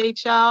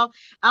appreciate y'all.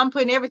 I'm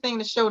putting everything in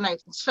the show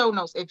notes. Show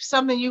notes. If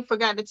something you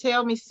forgot to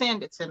tell me,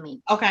 send it to me.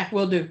 Okay,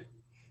 we'll do.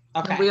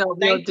 And Okay. we'll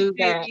Thank you, do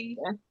that. Peggy.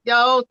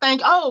 Yo,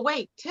 oh,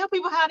 wait. Tell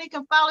people how they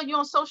can follow you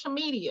on social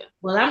media.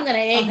 Well, I'm gonna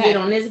exit Okay.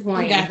 on this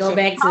point and go Gotcha.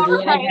 back to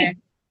Okay.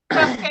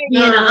 Okay.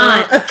 being an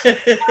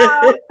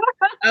aunt.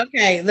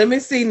 Okay, let me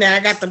see now. I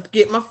got to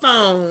get my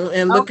phone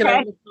and look it Okay.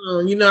 on the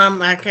phone. You know,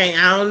 I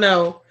don't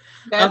know.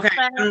 That's Okay.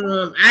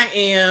 fine. I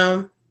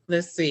am,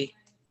 let's see.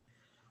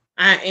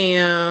 I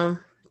am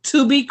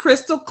To Be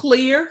Crystal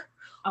Clear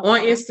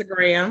on Okay.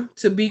 Instagram.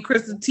 To Be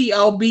Crystal,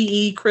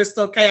 TOBE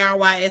Crystal,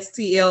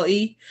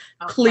 KRYSTLE,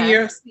 Okay.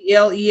 Clear,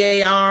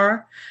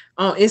 CLEAR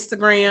on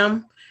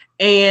Instagram.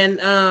 And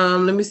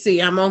let me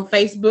see. I'm on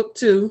Facebook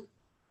too.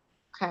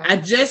 Okay. I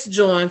just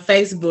joined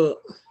Facebook.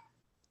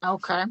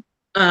 Okay.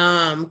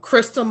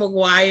 Crystal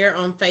McGuire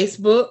on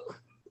Facebook.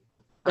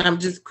 I'm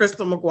just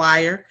Crystal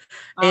McGuire.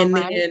 And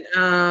then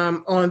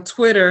on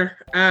Twitter,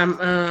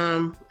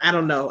 I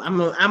don't know.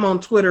 I'm on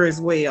Twitter as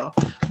well.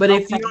 But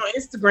if you're on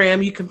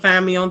Instagram, you can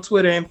find me on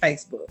Twitter and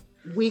Facebook.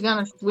 We're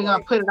gonna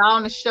put it all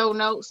in the show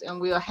notes, and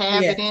we'll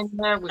have it in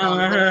there. We're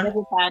gonna let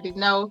everybody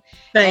know.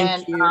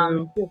 Thank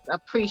you. Just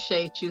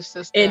appreciate you,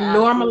 sister. And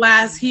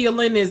Normalized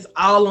Healing is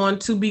all on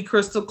To Be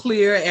Crystal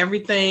Clear.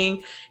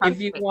 Everything. If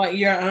you want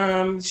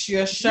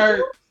your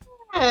shirt.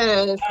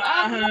 Yes.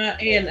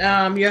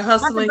 And your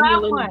Hustling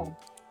Healing. One.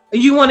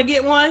 You want to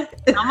get one?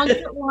 I'm gonna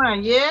get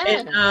one. Yeah.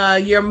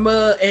 And your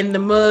mug and the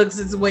mugs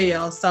as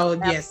well. So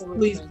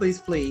Absolutely. yes,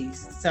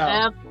 please. So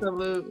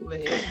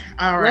absolutely.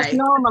 All right. Let's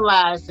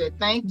normalize it.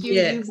 Thank you.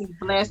 Yes. You be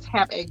blessed.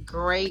 Have a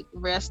great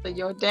rest of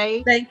your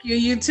day. Thank you.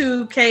 You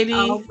too, Katie.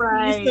 All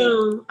right. See you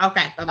soon.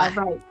 Okay. Bye-bye.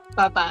 All right.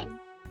 Bye-bye.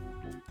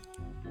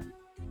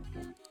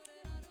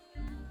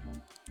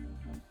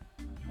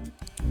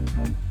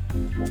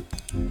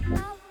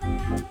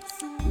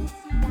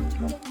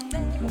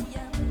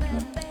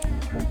 I'll